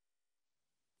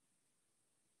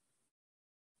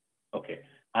okay,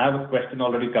 I have a question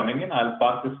already coming in. I'll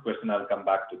pass this question. I'll come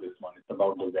back to this one. It's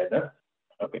about the weather.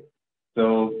 Okay.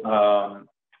 So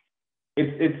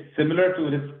It's similar to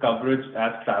its coverage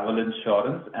as travel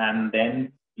insurance, and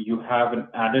then you have an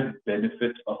added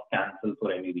benefit of cancel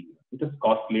for any reason. It is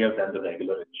costlier than the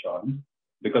regular insurance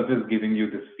because it's giving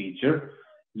you this feature.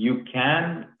 You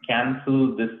can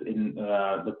cancel this in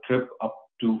the trip up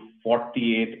to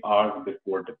 48 hours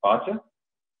before departure,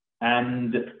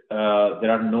 and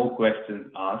there are no questions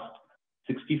asked.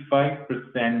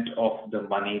 65% of the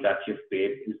money that you've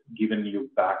paid is given you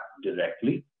back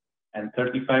directly, and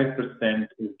 35%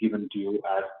 is given to you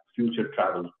as future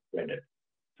travel credit.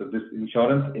 So this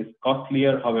insurance is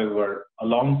costlier. However,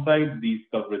 alongside these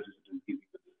coverages, it is giving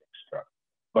you this extra.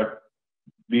 But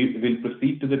we will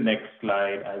proceed to the next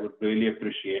slide. I would really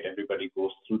appreciate everybody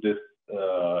goes through this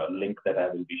link that I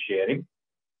will be sharing.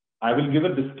 I will give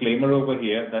a disclaimer over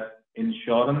here that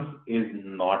insurance is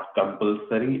not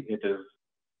compulsory. It is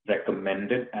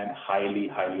recommended and highly,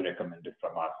 highly recommended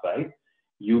from our side.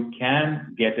 You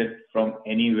can get it from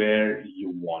anywhere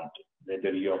you want,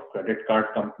 whether your credit card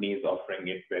company is offering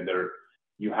it, whether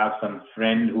you have some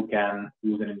friend who can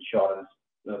use an insurance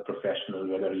professional,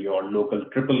 whether your local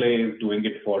AAA is doing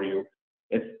it for you.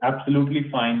 It's absolutely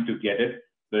fine to get it,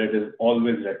 but it is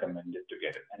always recommended to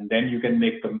get it. And then you can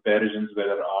make comparisons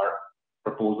whether our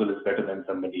proposal is better than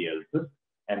somebody else's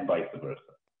and vice versa.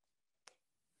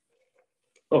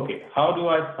 Okay, how do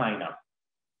I sign up?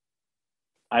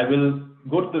 I will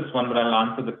go to this one, but I'll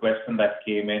answer the question that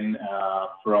came in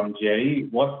from Jerry.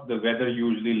 What's the weather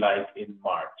usually like in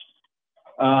March?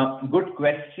 Good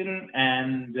question.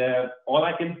 And all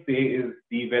I can say is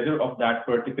the weather of that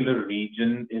particular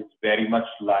region is very much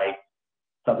like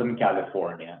Southern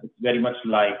California. It's very much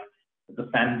like the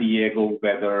San Diego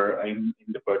weather in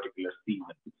the particular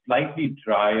season. It's slightly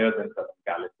drier than Southern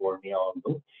California,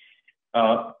 although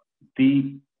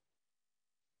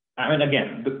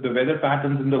again, the weather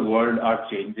patterns in the world are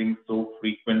changing so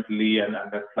frequently and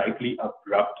they're slightly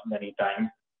abrupt many times.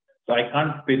 So I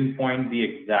can't pinpoint the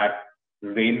exact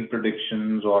rain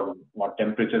predictions or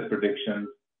temperature predictions,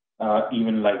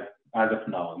 even like as of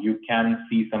now. You can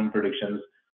see some predictions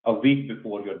a week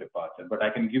before your departure, but I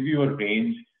can give you a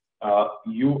range.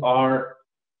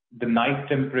 The night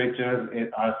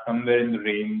temperatures are somewhere in the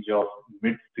range of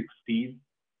mid-60s,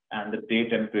 and the day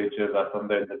temperatures are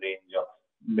somewhere in the range of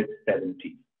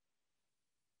mid-70s.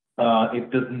 It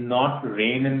does not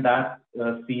rain in that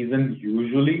season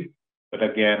usually, but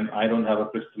again, I don't have a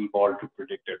crystal ball to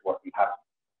predict it what will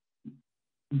happen.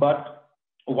 But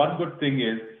one good thing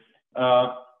is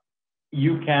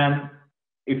you can,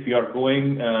 if you're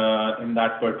going in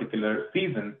that particular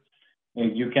season,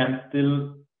 you can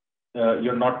still,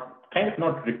 you're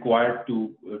not required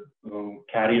to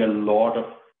carry a lot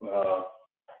of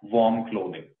warm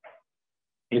clothing.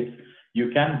 You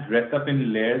can dress up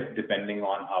in layers depending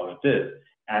on how it is.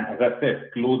 And as I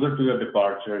said, closer to your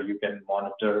departure, you can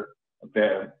monitor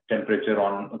the temperature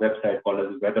on a website called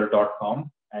as weather.com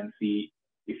and see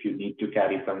if you need to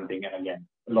carry something. And again,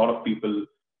 a lot of people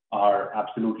are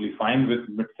absolutely fine with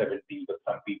mid-70s, but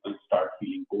some people start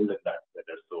feeling cold in that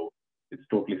weather. So it's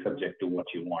totally subject to what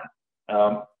you want.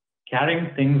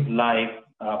 Carrying things like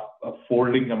a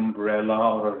folding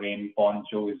umbrella or a rain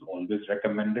poncho is always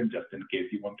recommended, just in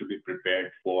case you want to be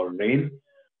prepared for rain.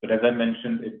 But as I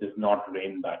mentioned, it does not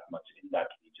rain that much in that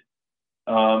region.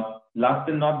 Last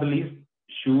and not the least,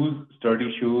 shoes.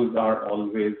 Sturdy shoes are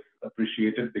always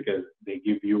appreciated because they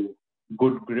give you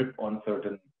good grip on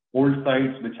certain old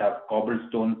sites which have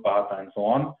cobblestone path and so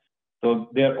on. So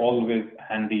they're always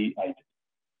handy items.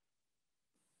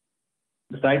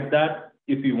 Besides that,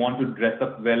 if you want to dress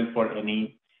up well for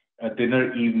any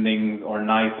dinner evenings or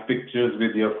nice pictures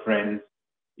with your friends,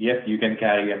 yes, you can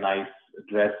carry a nice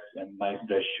dress and nice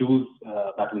dress shoes.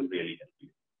 That will really help you.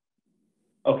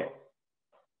 Okay.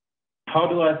 How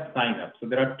do I sign up? So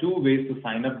there are two ways to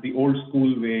sign up. The old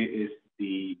school way is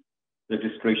the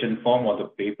registration form or the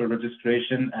paper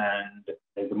registration, and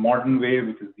there's a modern way,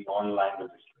 which is the online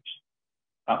registration.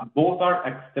 Both are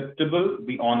acceptable.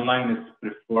 The online is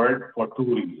preferred for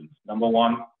two reasons. Number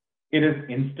one, it is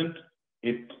instant.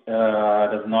 It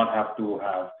does not have to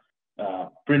have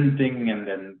printing and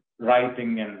then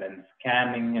writing and then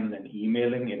scanning and then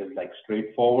emailing. It is like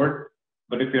straightforward.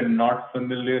 But if you're not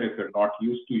familiar, if you're not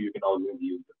used to, you can always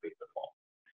use the paper form.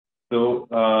 So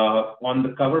on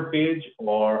the cover page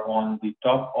or on the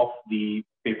top of the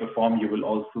paper form, you will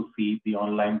also see the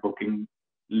online booking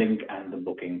link and the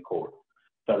booking code.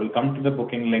 So I will come to the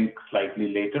booking link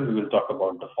slightly later. We will talk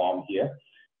about the form here.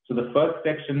 So the first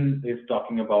section is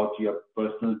talking about your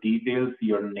personal details,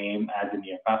 your name as in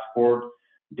your passport,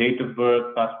 date of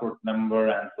birth, passport number,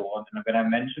 and so on. And when I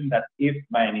mentioned that if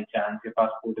by any chance your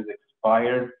passport is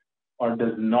expired or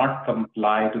does not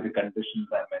comply to the conditions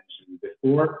I mentioned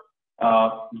before,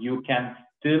 you can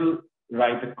still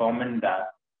write a comment that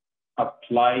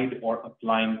applied or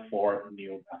applying for a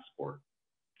new passport.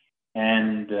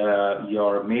 And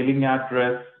your mailing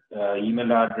address,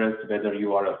 email address, whether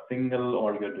you are a single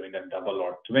or you're doing a double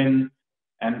or twin.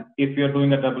 And if you're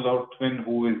doing a double or twin,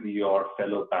 who is your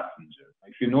fellow passenger?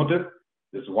 If you notice,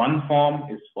 this one form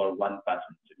is for one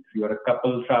passenger. If you are a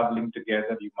couple traveling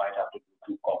together, you might have to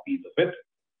do 2 copies of it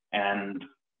and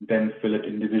then fill it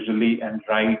individually and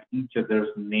write each other's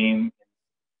name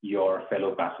in your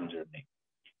fellow passenger name.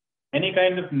 Any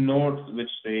kind of notes which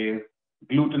say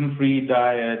gluten-free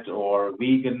diet or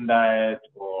vegan diet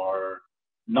or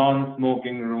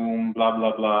non-smoking room, blah,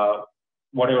 blah, blah,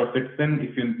 whatever fits in.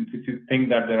 If you think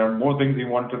that there are more things you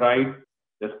want to write,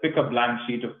 just pick a blank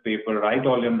sheet of paper, write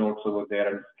all your notes over there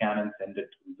and scan and send it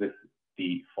with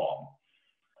the form.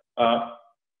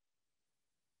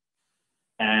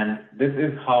 And this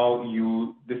is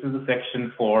the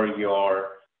section for your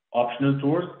optional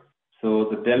tours. So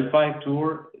the Delphi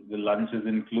tour, the lunch is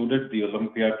included. The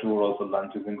Olympia tour, also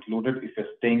lunch is included. If you're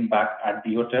staying back at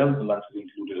the hotel, the lunch is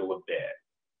included over there.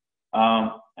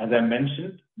 As I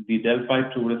mentioned, the Delphi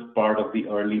tour is part of the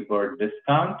early bird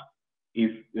discount.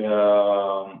 If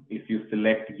you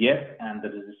select yes and the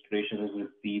registration is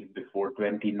received before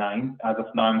 29th, as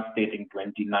of now I'm stating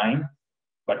 29th,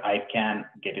 but I can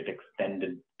get it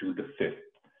extended to the 5th.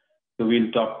 So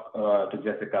we'll talk to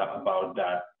Jessica about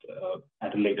that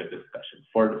at a later discussion.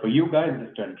 For you guys,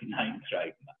 it's 29th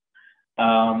right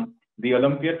now. The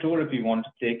Olympia tour, if you want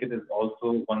to take it, is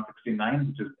also 169,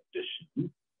 which is additional.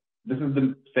 This is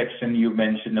the section you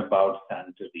mentioned about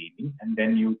Santorini, and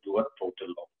then you do a total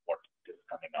of what it is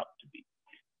coming out to be.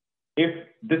 If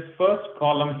this first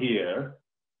column here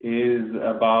is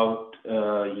about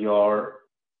your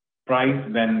price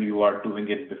when you are doing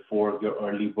it before your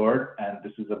early bird, and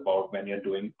this is about when you're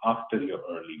doing after your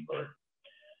early bird.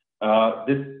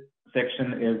 This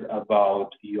section is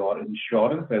about your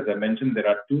insurance. As I mentioned, there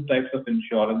are 2 types of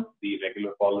insurance, the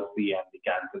regular policy and the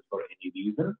cancel for any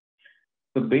reason.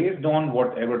 So based on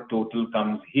whatever total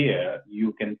comes here,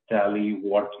 you can tally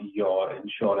what your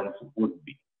insurance would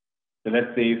be. So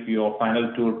let's say if your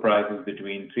final tour price is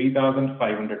between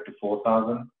 3,500 to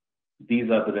 4,000,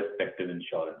 these are the respective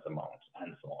insurance amounts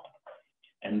and so on.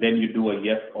 And then you do a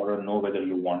yes or a no whether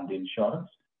you want the insurance.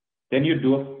 Then you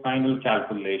do a final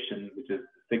calculation, which is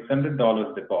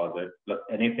 $600 deposit plus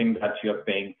anything that you're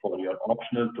paying for your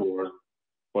optional tours,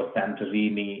 for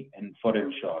Santorini and for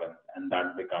insurance, and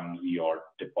that becomes your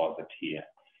deposit here.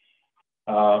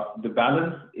 The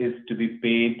balance is to be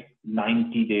paid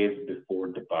 90 days before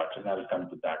departure, and I'll come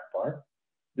to that part.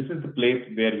 This is the place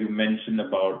where you mention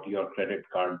about your credit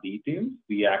card details.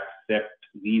 We accept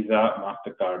Visa,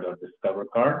 MasterCard, or Discover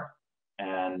card,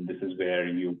 and this is where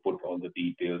you put all the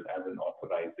details as an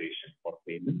authorization for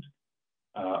payment.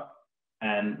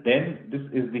 And then this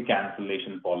is the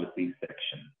cancellation policy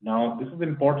section. Now, this is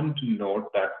important to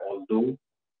note that although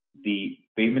the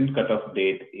payment cutoff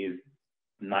date is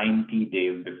 90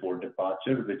 days before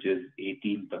departure, which is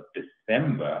 18th of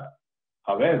December,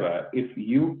 however, if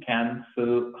you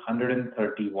cancel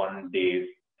 131 days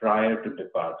prior to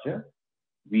departure,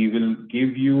 we will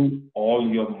give you all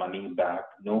your money back,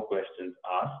 no questions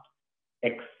asked,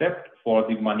 except for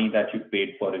the money that you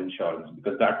paid for insurance,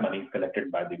 because that money is collected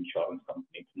by the insurance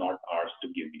company. It's not ours to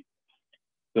give you.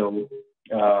 So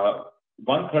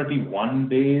 131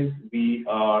 days, we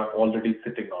are already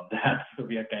sitting on that. So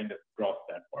we are kind of crossed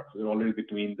that part. So we're already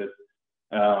between this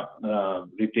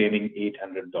retaining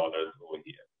 $800 over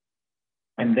here.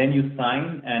 And then you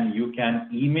sign and you can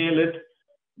email it.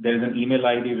 There's an email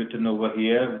ID written over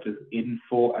here, which is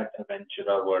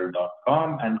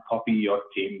info@aventuraworld.com, and copy your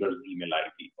chamber's email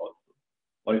ID also.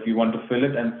 Or if you want to fill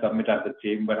it and submit at the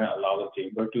chamber and allow the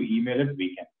chamber to email it,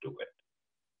 we can do it.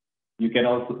 You can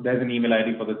also, there's an email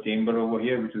ID for the chamber over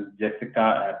here, which is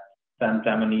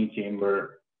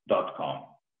jessica@santamanychamber.com.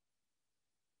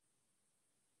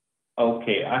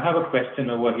 Okay, I have a question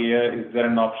over here. Is there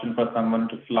an option for someone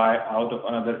to fly out of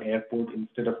another airport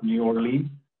instead of New Orleans?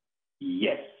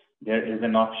 Yes, there is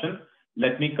an option.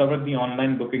 Let me cover the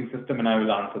online booking system and I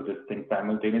will answer this thing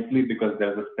simultaneously because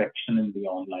there's a section in the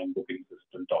online booking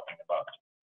system talking about it.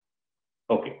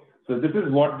 Okay, so this is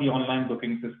what the online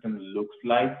booking system looks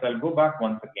like. So I'll go back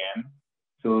once again.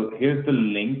 So here's the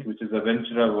link, which is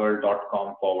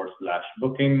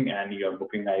aventuraworld.com/booking, and your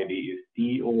booking ID is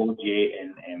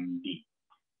TOJNMD.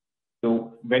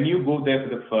 So when you go there for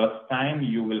the first time,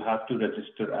 you will have to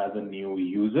register as a new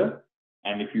user.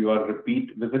 And if you are a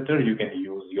repeat visitor, you can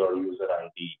use your user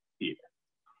ID here.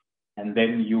 And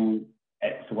then you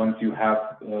So once you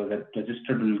have that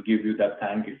registered, it will give you that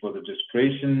thank you for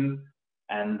registration.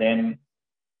 And then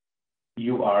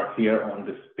you are here on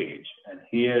this page. And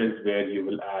here is where you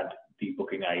will add the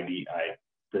booking ID I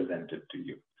presented to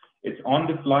you. It's on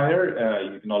the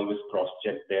flyer. You can always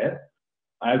cross-check there.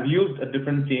 I've used a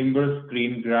different chamber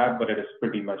screen grab, but it is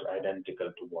pretty much identical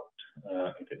to what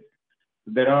it is.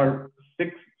 There are 6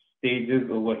 stages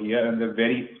over here, and they're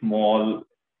very small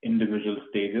individual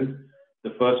stages.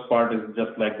 The first part is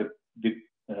just like the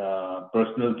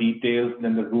personal details,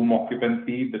 then the room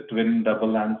occupancy, the twin,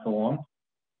 double, and so on.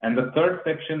 And the third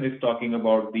section is talking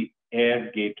about the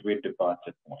air gateway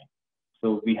departure point.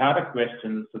 So we had a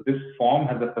question. So this form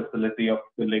has a facility of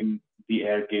filling the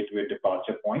air gateway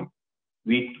departure point.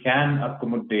 We can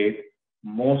accommodate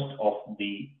most of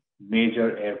the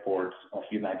major airports of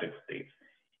United States.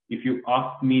 If you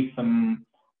ask me some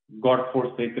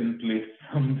godforsaken place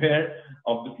somewhere,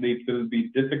 obviously it will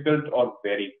be difficult or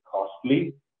very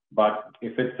costly. But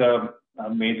if it's a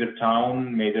major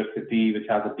town, major city which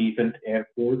has a decent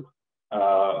airport,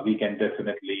 we can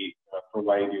definitely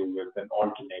provide you with an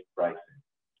alternate pricing.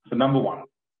 So number one,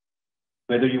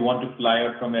 whether you want to fly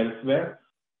out from elsewhere,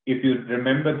 if you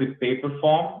remember the paper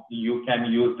form, you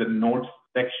can use the notes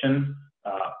section.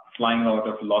 Flying out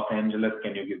of Los Angeles,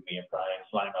 can you give me a price?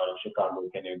 Flying out of Chicago,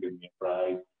 can you give me a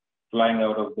price? Flying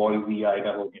out of Boise,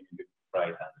 Idaho, can you give me a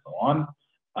price? And so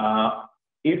on.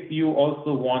 If you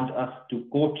also want us to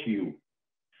quote you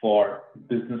for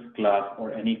business class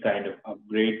or any kind of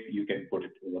upgrade, you can put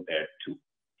it over there too.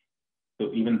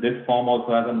 So even this form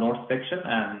also has a notes section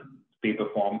and paper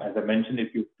form. As I mentioned,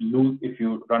 if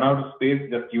you run out of space,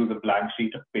 just use a blank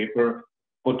sheet of paper,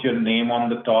 put your name on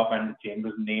the top and the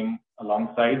chamber's name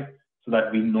alongside so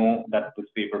that we know that this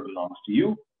paper belongs to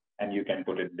you and you can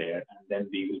put it there, and then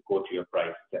we will quote your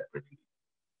price separately.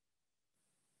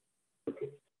 Okay.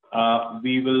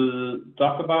 We will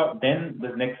talk about then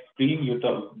the next screen. You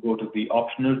go to the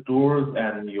optional tours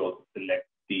and you also select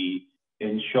the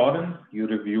insurance, you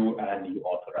review and you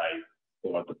authorize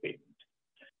for the payment.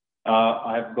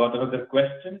 I've got another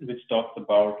question which talks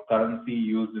about currency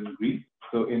used in Greece.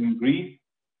 So in Greece,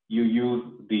 you use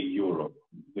the euro,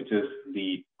 which is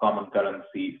the common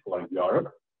currency for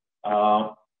Europe.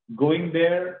 Going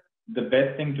there, the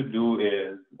best thing to do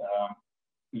is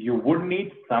you would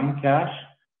need some cash,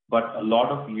 but a lot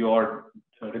of your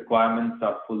requirements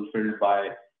are fulfilled by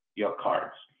your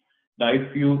cards. Now,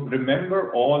 if you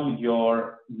remember, all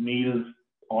your meals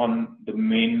on the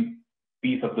main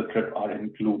piece of the trip are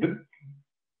included,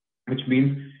 which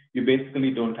means you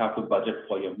basically don't have to budget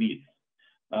for your meals.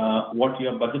 What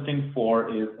you're budgeting for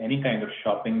is any kind of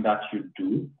shopping that you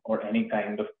do or any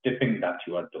kind of tipping that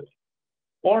you are doing.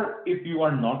 Or if you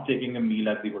are not taking a meal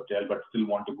at the hotel but still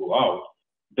want to go out,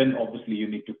 then obviously you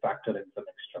need to factor in some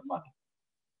extra money.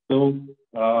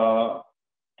 So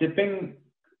tipping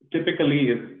typically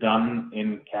is done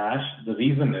in cash. The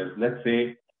reason is, let's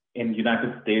say in the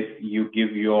United States, you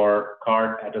give your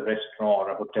card at a restaurant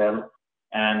or a hotel,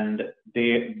 and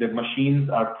the machines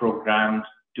are programmed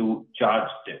to charge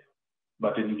tip.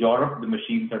 But in Europe, the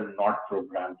machines are not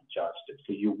programmed to charge tip,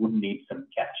 so you would need some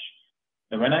cash.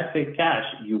 Now, when I say cash,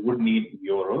 you would need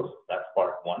euros. That's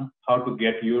part one. How to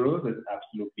get euros is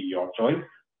absolutely your choice.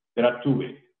 There are 2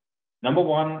 ways. Number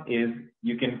one is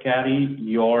you can carry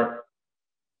your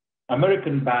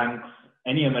American banks,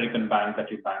 any American bank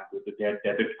that you bank with, their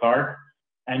debit card,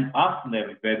 and ask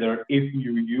them whether if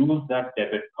you use that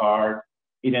debit card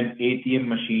in an ATM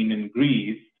machine in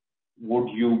Greece, would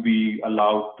you be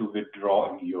allowed to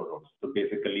withdraw in euros? So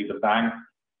basically, the bank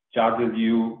charges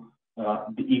you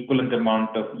the equivalent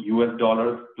amount of US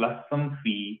dollars plus some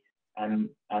fee, and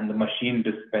the machine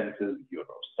dispenses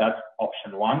euros. That's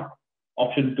option one.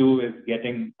 Option two is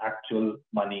getting actual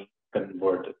money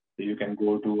converted. So you can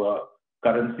go to a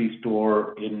currency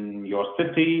store in your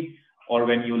city, or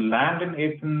when you land in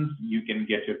Athens, you can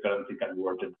get your currency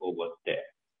converted over there.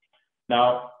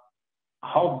 Now,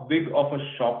 how big of a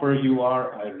shopper you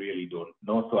are, I really don't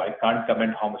know. So I can't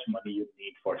comment how much money you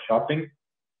need for shopping.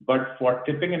 But for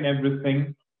tipping and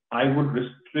everything, I would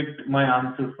restrict my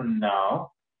answer for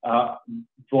now.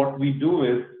 What we do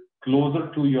is,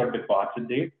 closer to your departure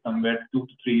date, somewhere 2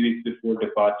 to 3 weeks before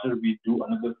departure, we do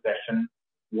another session,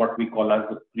 what we call as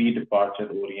the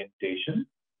pre-departure orientation,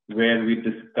 where we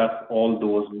discuss all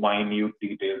those minute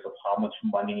details of how much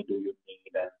money do you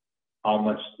need and how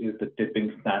much is the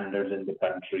tipping standard in the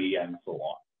country and so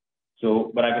on.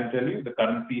 So, but I can tell you the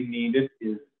currency needed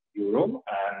is euro,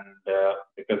 and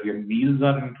because your meals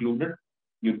are included,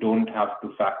 you don't have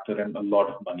to factor in a lot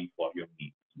of money for your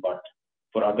meals. But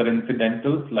for other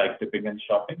incidentals like tipping and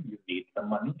shopping, you need some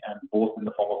money, and both in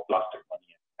the form of plastic money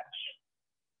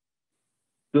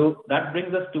So that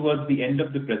brings us towards the end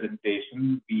of the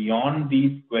presentation. Beyond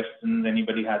these questions,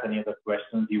 anybody has any other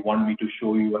questions? You want me to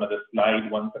show you another slide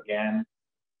once again?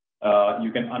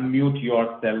 You can unmute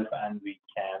yourself and we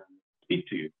can speak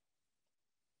to you.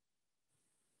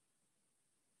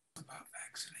 About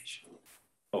vaccination.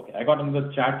 Okay, I got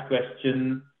another chat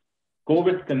question.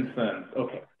 COVID concerns.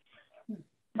 Okay,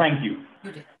 thank you.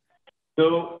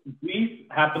 So Greece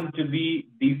happened to be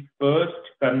the first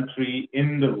country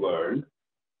in the world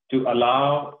to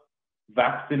allow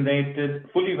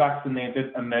fully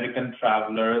vaccinated American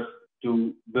travelers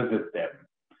to visit them,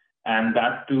 and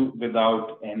that too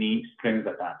without any strings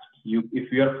attached.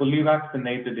 If you are fully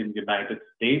vaccinated in the United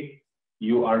States,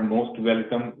 you are most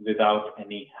welcome without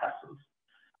any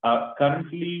hassles.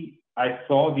 Currently, I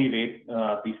saw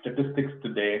the statistics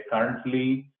today.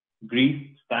 Currently, Greece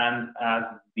stands as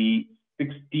the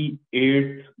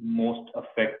 68th most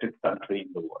affected country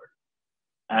in the world.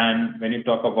 And when you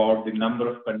talk about the number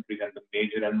of countries and the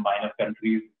major and minor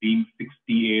countries being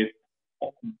 68,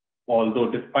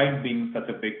 although despite being such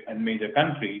a big and major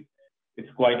country, it's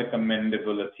quite a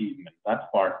commendable achievement. That's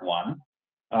part one.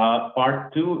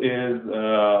 Part two is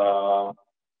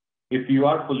if you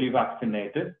are fully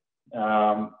vaccinated,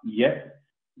 yes,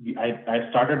 I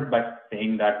started by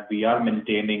saying that we are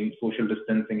maintaining social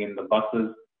distancing in the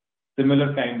buses.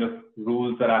 Similar kind of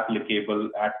rules are applicable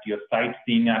at your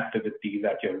sightseeing activities,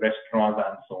 at your restaurants,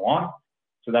 and so on.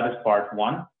 So that is part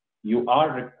one. You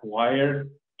are required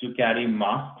to carry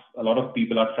masks. A lot of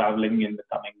people are traveling in the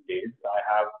coming days. I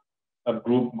have a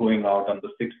group going out on the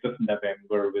 6th of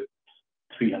November with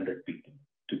 300 people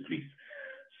to Greece.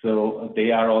 So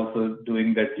they are also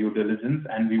doing their due diligence,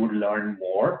 and we would learn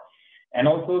more. And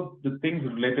also the things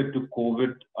related to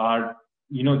COVID are,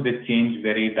 they change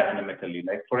very dynamically.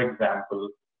 Like, for example,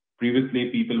 previously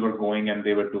people were going and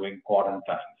they were doing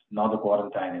quarantines. Now the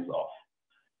quarantine is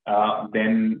off.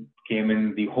 Then came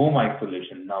in the home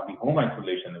isolation. Now the home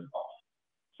isolation is off.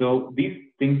 So these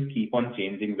things keep on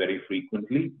changing very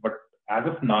frequently. But as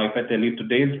of now, if I tell you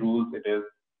today's rules, it is,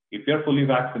 if you're fully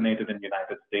vaccinated in the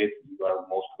United States, you are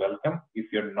most welcome. If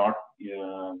you're not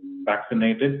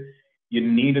vaccinated, you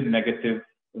need a negative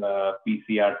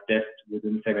PCR test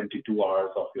within 72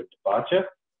 hours of your departure.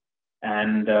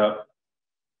 And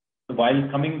while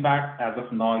coming back, as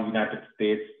of now, United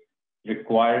States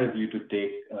requires you to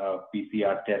take a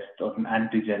PCR test or an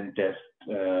antigen test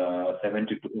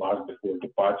 72 hours before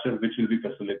departure, which will be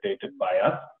facilitated by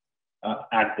us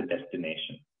at the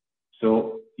destination.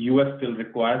 So US still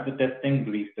requires the testing.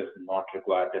 Greece does not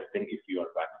require testing if you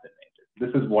are vaccinated.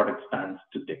 This is what it stands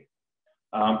today.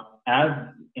 As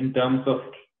in terms of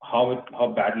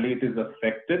how badly it is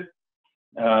affected,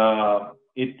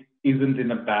 it isn't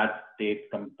in a bad state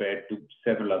compared to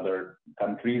several other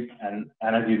countries. And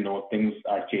as you know, things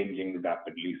are changing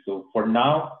rapidly. So for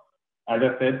now, as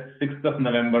I said, 6th of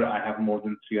November, I have more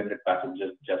than 300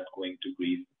 passengers just going to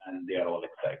Greece, and they are all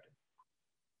excited.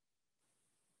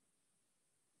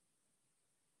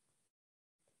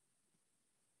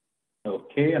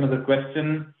 Okay, another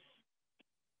question.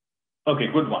 Okay,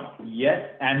 good one. Yes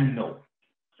and no.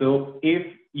 So if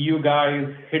you guys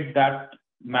hit that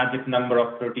magic number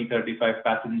of 30, 35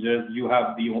 passengers, you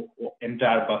have the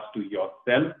entire bus to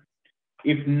yourself.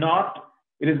 If not,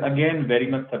 it is again very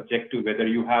much subject to whether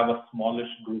you have a smallish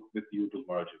group with you to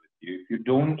merge with you. If you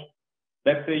don't,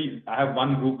 let's say I have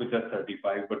one group which has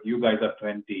 35, but you guys are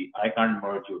 20, I can't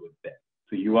merge you with them.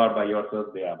 So you are by yourself,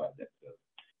 they are by themselves.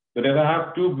 But if I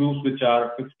have two groups which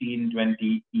are 15,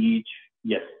 20 each,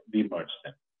 yes, we merge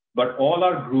them. But all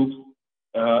our groups,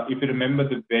 if you remember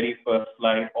the very first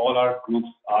slide, all our groups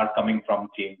are coming from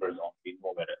chambers only,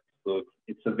 nowhere else. So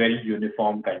it's a very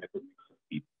uniform kind of a mix of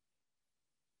people.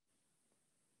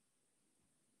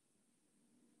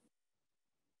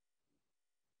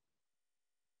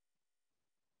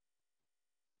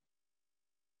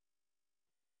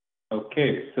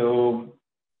 Okay, so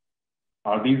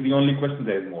are these the only questions?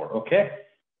 There is more, okay?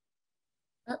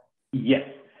 Yes.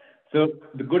 So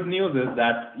the good news is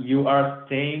that you are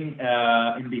staying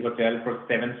in the hotel for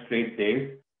 7 straight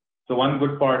days. So one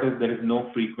good part is there is no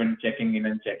frequent checking in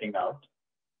and checking out.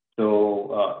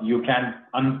 So you can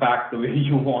unpack the way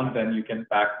you want and you can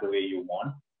pack the way you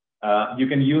want. You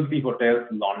can use the hotel's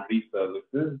laundry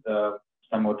services.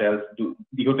 Some hotels do.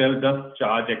 The hotel does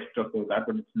charge extra for that,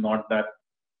 but it's not that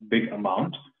big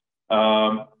amount.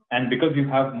 And because you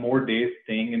have more days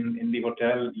staying in the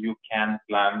hotel, you can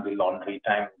plan the laundry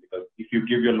time, because if you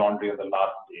give your laundry on the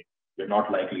last day, you're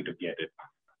not likely to get it.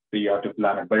 So you have to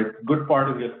plan it. But the good part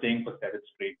is you're staying for 7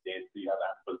 straight days, so you have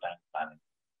ample time planning.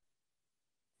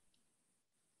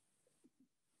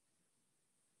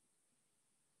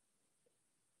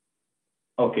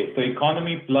 Okay, so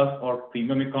economy plus or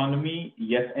premium economy,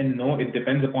 yes and no. It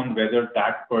depends upon whether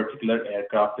that particular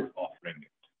aircraft is offering it.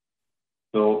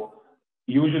 So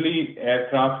usually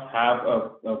aircrafts have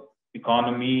a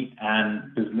economy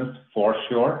and business for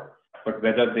sure, but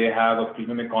whether they have a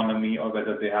premium economy or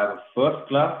whether they have a first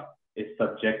class is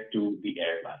subject to the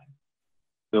airline.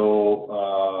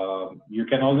 So you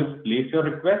can always place your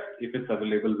request. If it's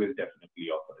available, we'll definitely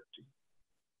offer it to you.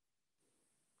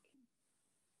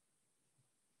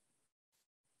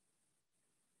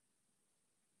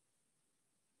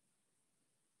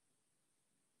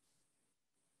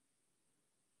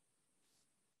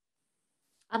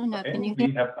 I don't know. Okay. Can you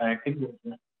hear? I think.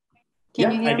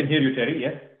 Can you hear? I can hear you, Terry.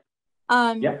 Yes.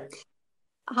 Yeah.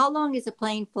 How long is a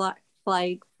plane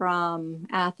flight from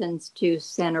Athens to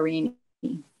Santorini?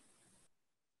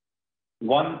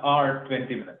 1 hour,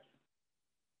 20 minutes.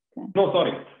 Okay. No,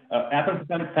 sorry. Athens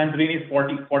and Santorini is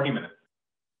 40 minutes.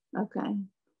 Okay.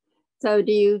 So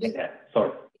do you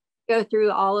sorry. go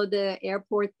through all of the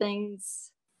airport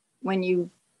things when you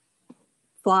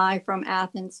fly from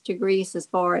Athens to Greece, as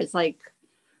far as like,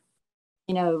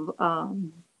 you know,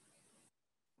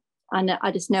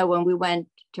 I just know when we went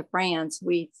to France,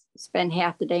 we spent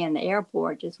half the day in the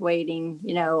airport just waiting,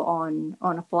 you know, on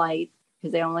a flight,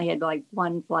 because they only had like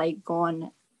one flight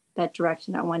going that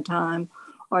direction at one time.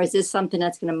 Or is this something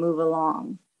that's going to move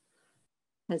along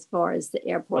as far as the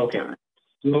airport time?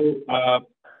 So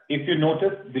if you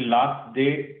notice, the last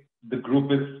day, the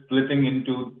group is splitting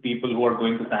into people who are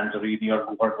going to Santorini or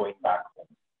who are going back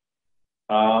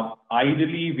home.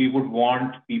 Ideally, we would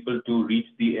want people to reach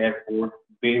the airport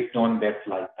based on their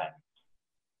flight time.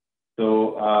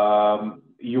 So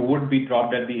you would be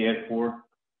dropped at the airport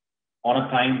on a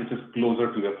time which is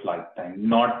closer to your flight time,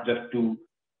 not just to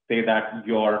say that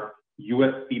your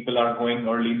US people are going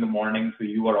early in the morning, so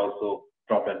you are also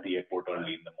dropped at the airport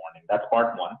early in the morning. That's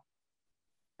part one.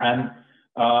 And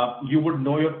you would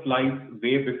know your flight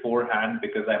way beforehand,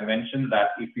 because I mentioned that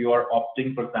if you are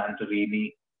opting for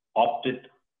Santorini, opt it,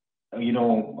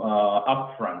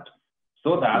 upfront,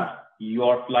 so that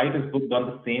your flight is booked on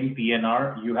the same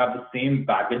PNR. You have the same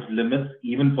baggage limits,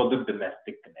 even for the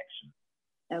domestic connection.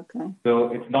 Okay.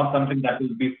 So it's not something that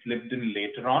will be slipped in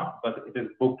later on, but it is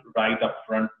booked right up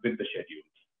front with the schedule.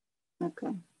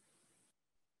 Okay.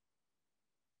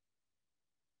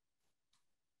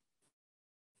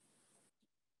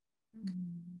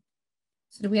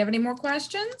 So do we have any more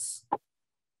questions? I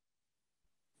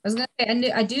was going to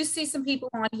say, I do see some people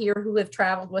on here who have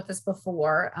traveled with us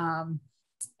before,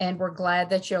 and we're glad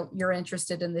that you're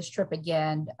interested in this trip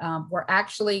again. We're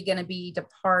actually going to be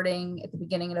departing at the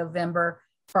beginning of November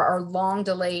for our long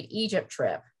delayed Egypt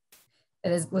trip.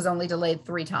 It was only delayed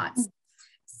 3 times.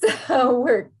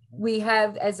 So we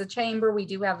have, as a chamber, we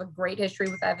do have a great history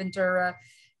with Aventura,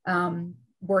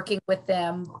 working with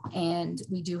them, and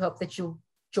we do hope that you'll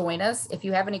join us. If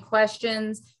you have any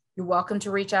questions, you're welcome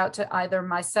to reach out to either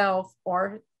myself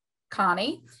or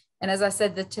Connie. And as I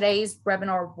said, today's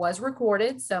webinar was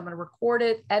recorded, so I'm going to record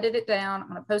it, edit it down. I'm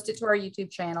going to post it to our YouTube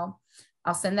channel.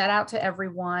 I'll send that out to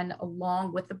everyone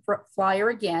along with the flyer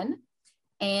again.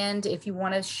 And if you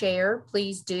want to share,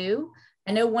 please do.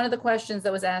 I know one of the questions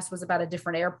that was asked was about a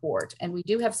different airport, and we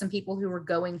do have some people who are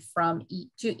going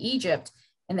to Egypt,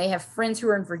 and they have friends who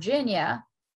are in Virginia,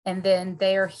 and then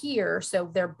they're here. So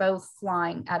they're both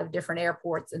flying out of different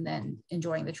airports and then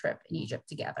enjoying the trip in Egypt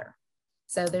together.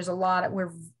 So there's a lot of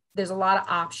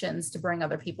options to bring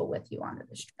other people with you onto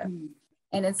this trip.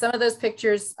 And in some of those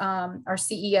pictures, our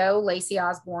CEO, Lacey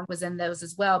Osborne, was in those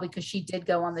as well, because she did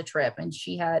go on the trip, and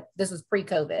this was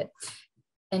pre-COVID,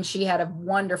 and she had a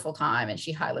wonderful time, and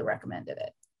she highly recommended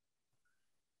it.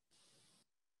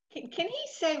 Can he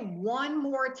say one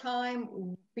more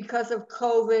time, because of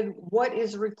COVID, what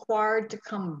is required to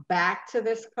come back to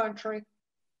this country?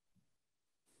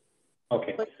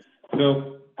 Okay.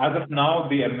 So as of now,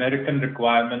 the American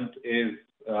requirement is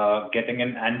getting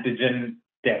an antigen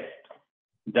test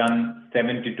done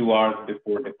 72 hours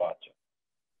before departure.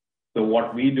 So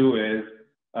what we do is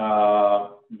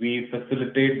we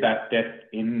facilitate that test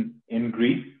in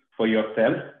Greece for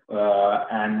yourself,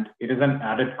 and it is an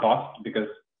added cost because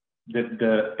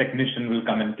the technician will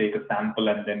come and take a sample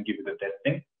and then give you the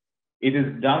testing. It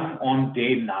is done on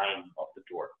day 9 of the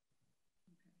tour.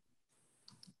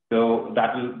 So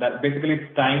that basically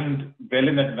it's timed well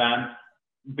in advance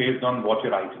based on what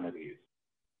your itinerary is.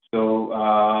 So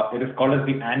it is called as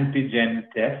the antigen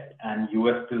test, and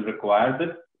US still requires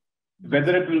it.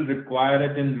 Whether it will require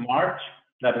it in March,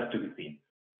 that is to be seen.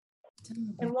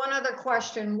 And one other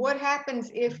question, what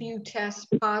happens if you test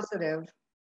positive?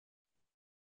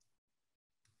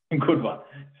 Good one.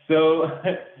 So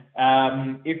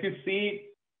if you see,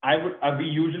 we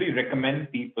usually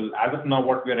recommend people, as of now,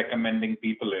 what we're recommending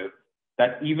people is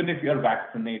that even if you're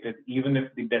vaccinated, even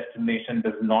if the destination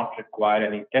does not require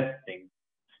any testing,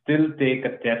 still take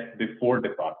a test before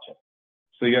departure.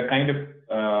 So you're kind of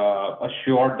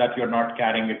assured that you're not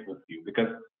carrying it with you, because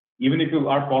even if you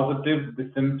are positive,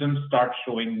 the symptoms start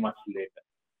showing much later.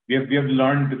 We have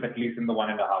learned this at least in the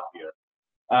 1.5 years.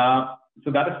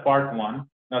 So that is part one.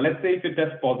 Now, let's say if you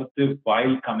test positive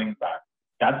while coming back,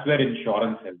 that's where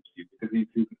insurance helps you, because if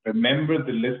you remember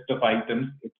the list of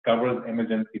items, it covers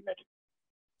emergency medicine.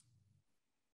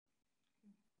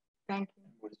 Thank you.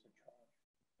 What is the charge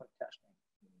for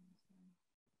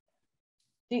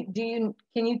testing?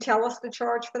 Can you tell us the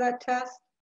charge for that test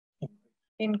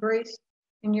in Greece,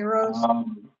 in euros?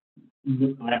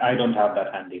 I don't have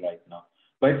that handy right now,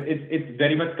 but it's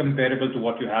very much comparable to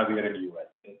what you have here in US.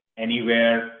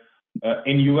 Anywhere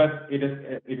in US, it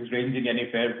is ranging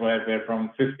anywhere where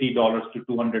from $50 to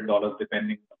 $200,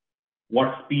 depending on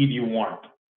what speed you want.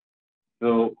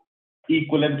 So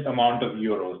equivalent amount of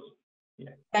euros.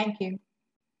 Yeah. Thank you.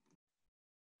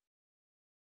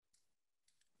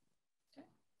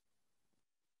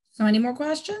 So any more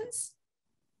questions?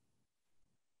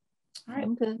 All right.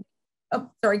 I'm good.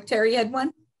 Oh, sorry, Terry, you had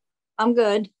one? I'm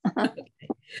good. Okay.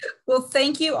 Well,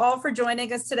 thank you all for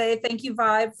joining us today. Thank you,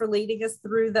 Vibe, for leading us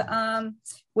through the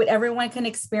what everyone can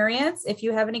experience. If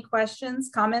you have any questions,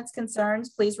 comments, concerns,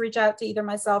 please reach out to either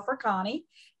myself or Connie,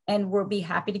 and we'll be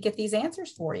happy to get these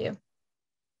answers for you.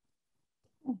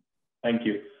 Thank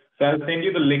you. So I'll send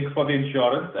you the link for the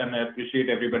insurance, and I appreciate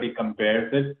everybody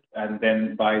compares it and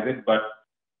then buys it. But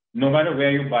no matter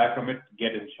where you buy from it,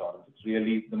 get insurance. It's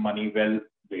really the money well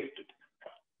wasted.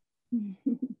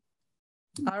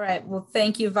 All right. Well,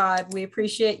 thank you, Vibe. We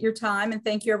appreciate your time, and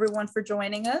thank you everyone for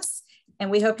joining us. And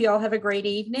we hope you all have a great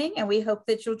evening, and we hope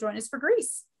that you'll join us for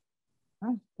Greece.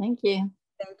 Oh, thank you.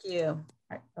 Thank you. All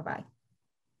right. Bye-bye.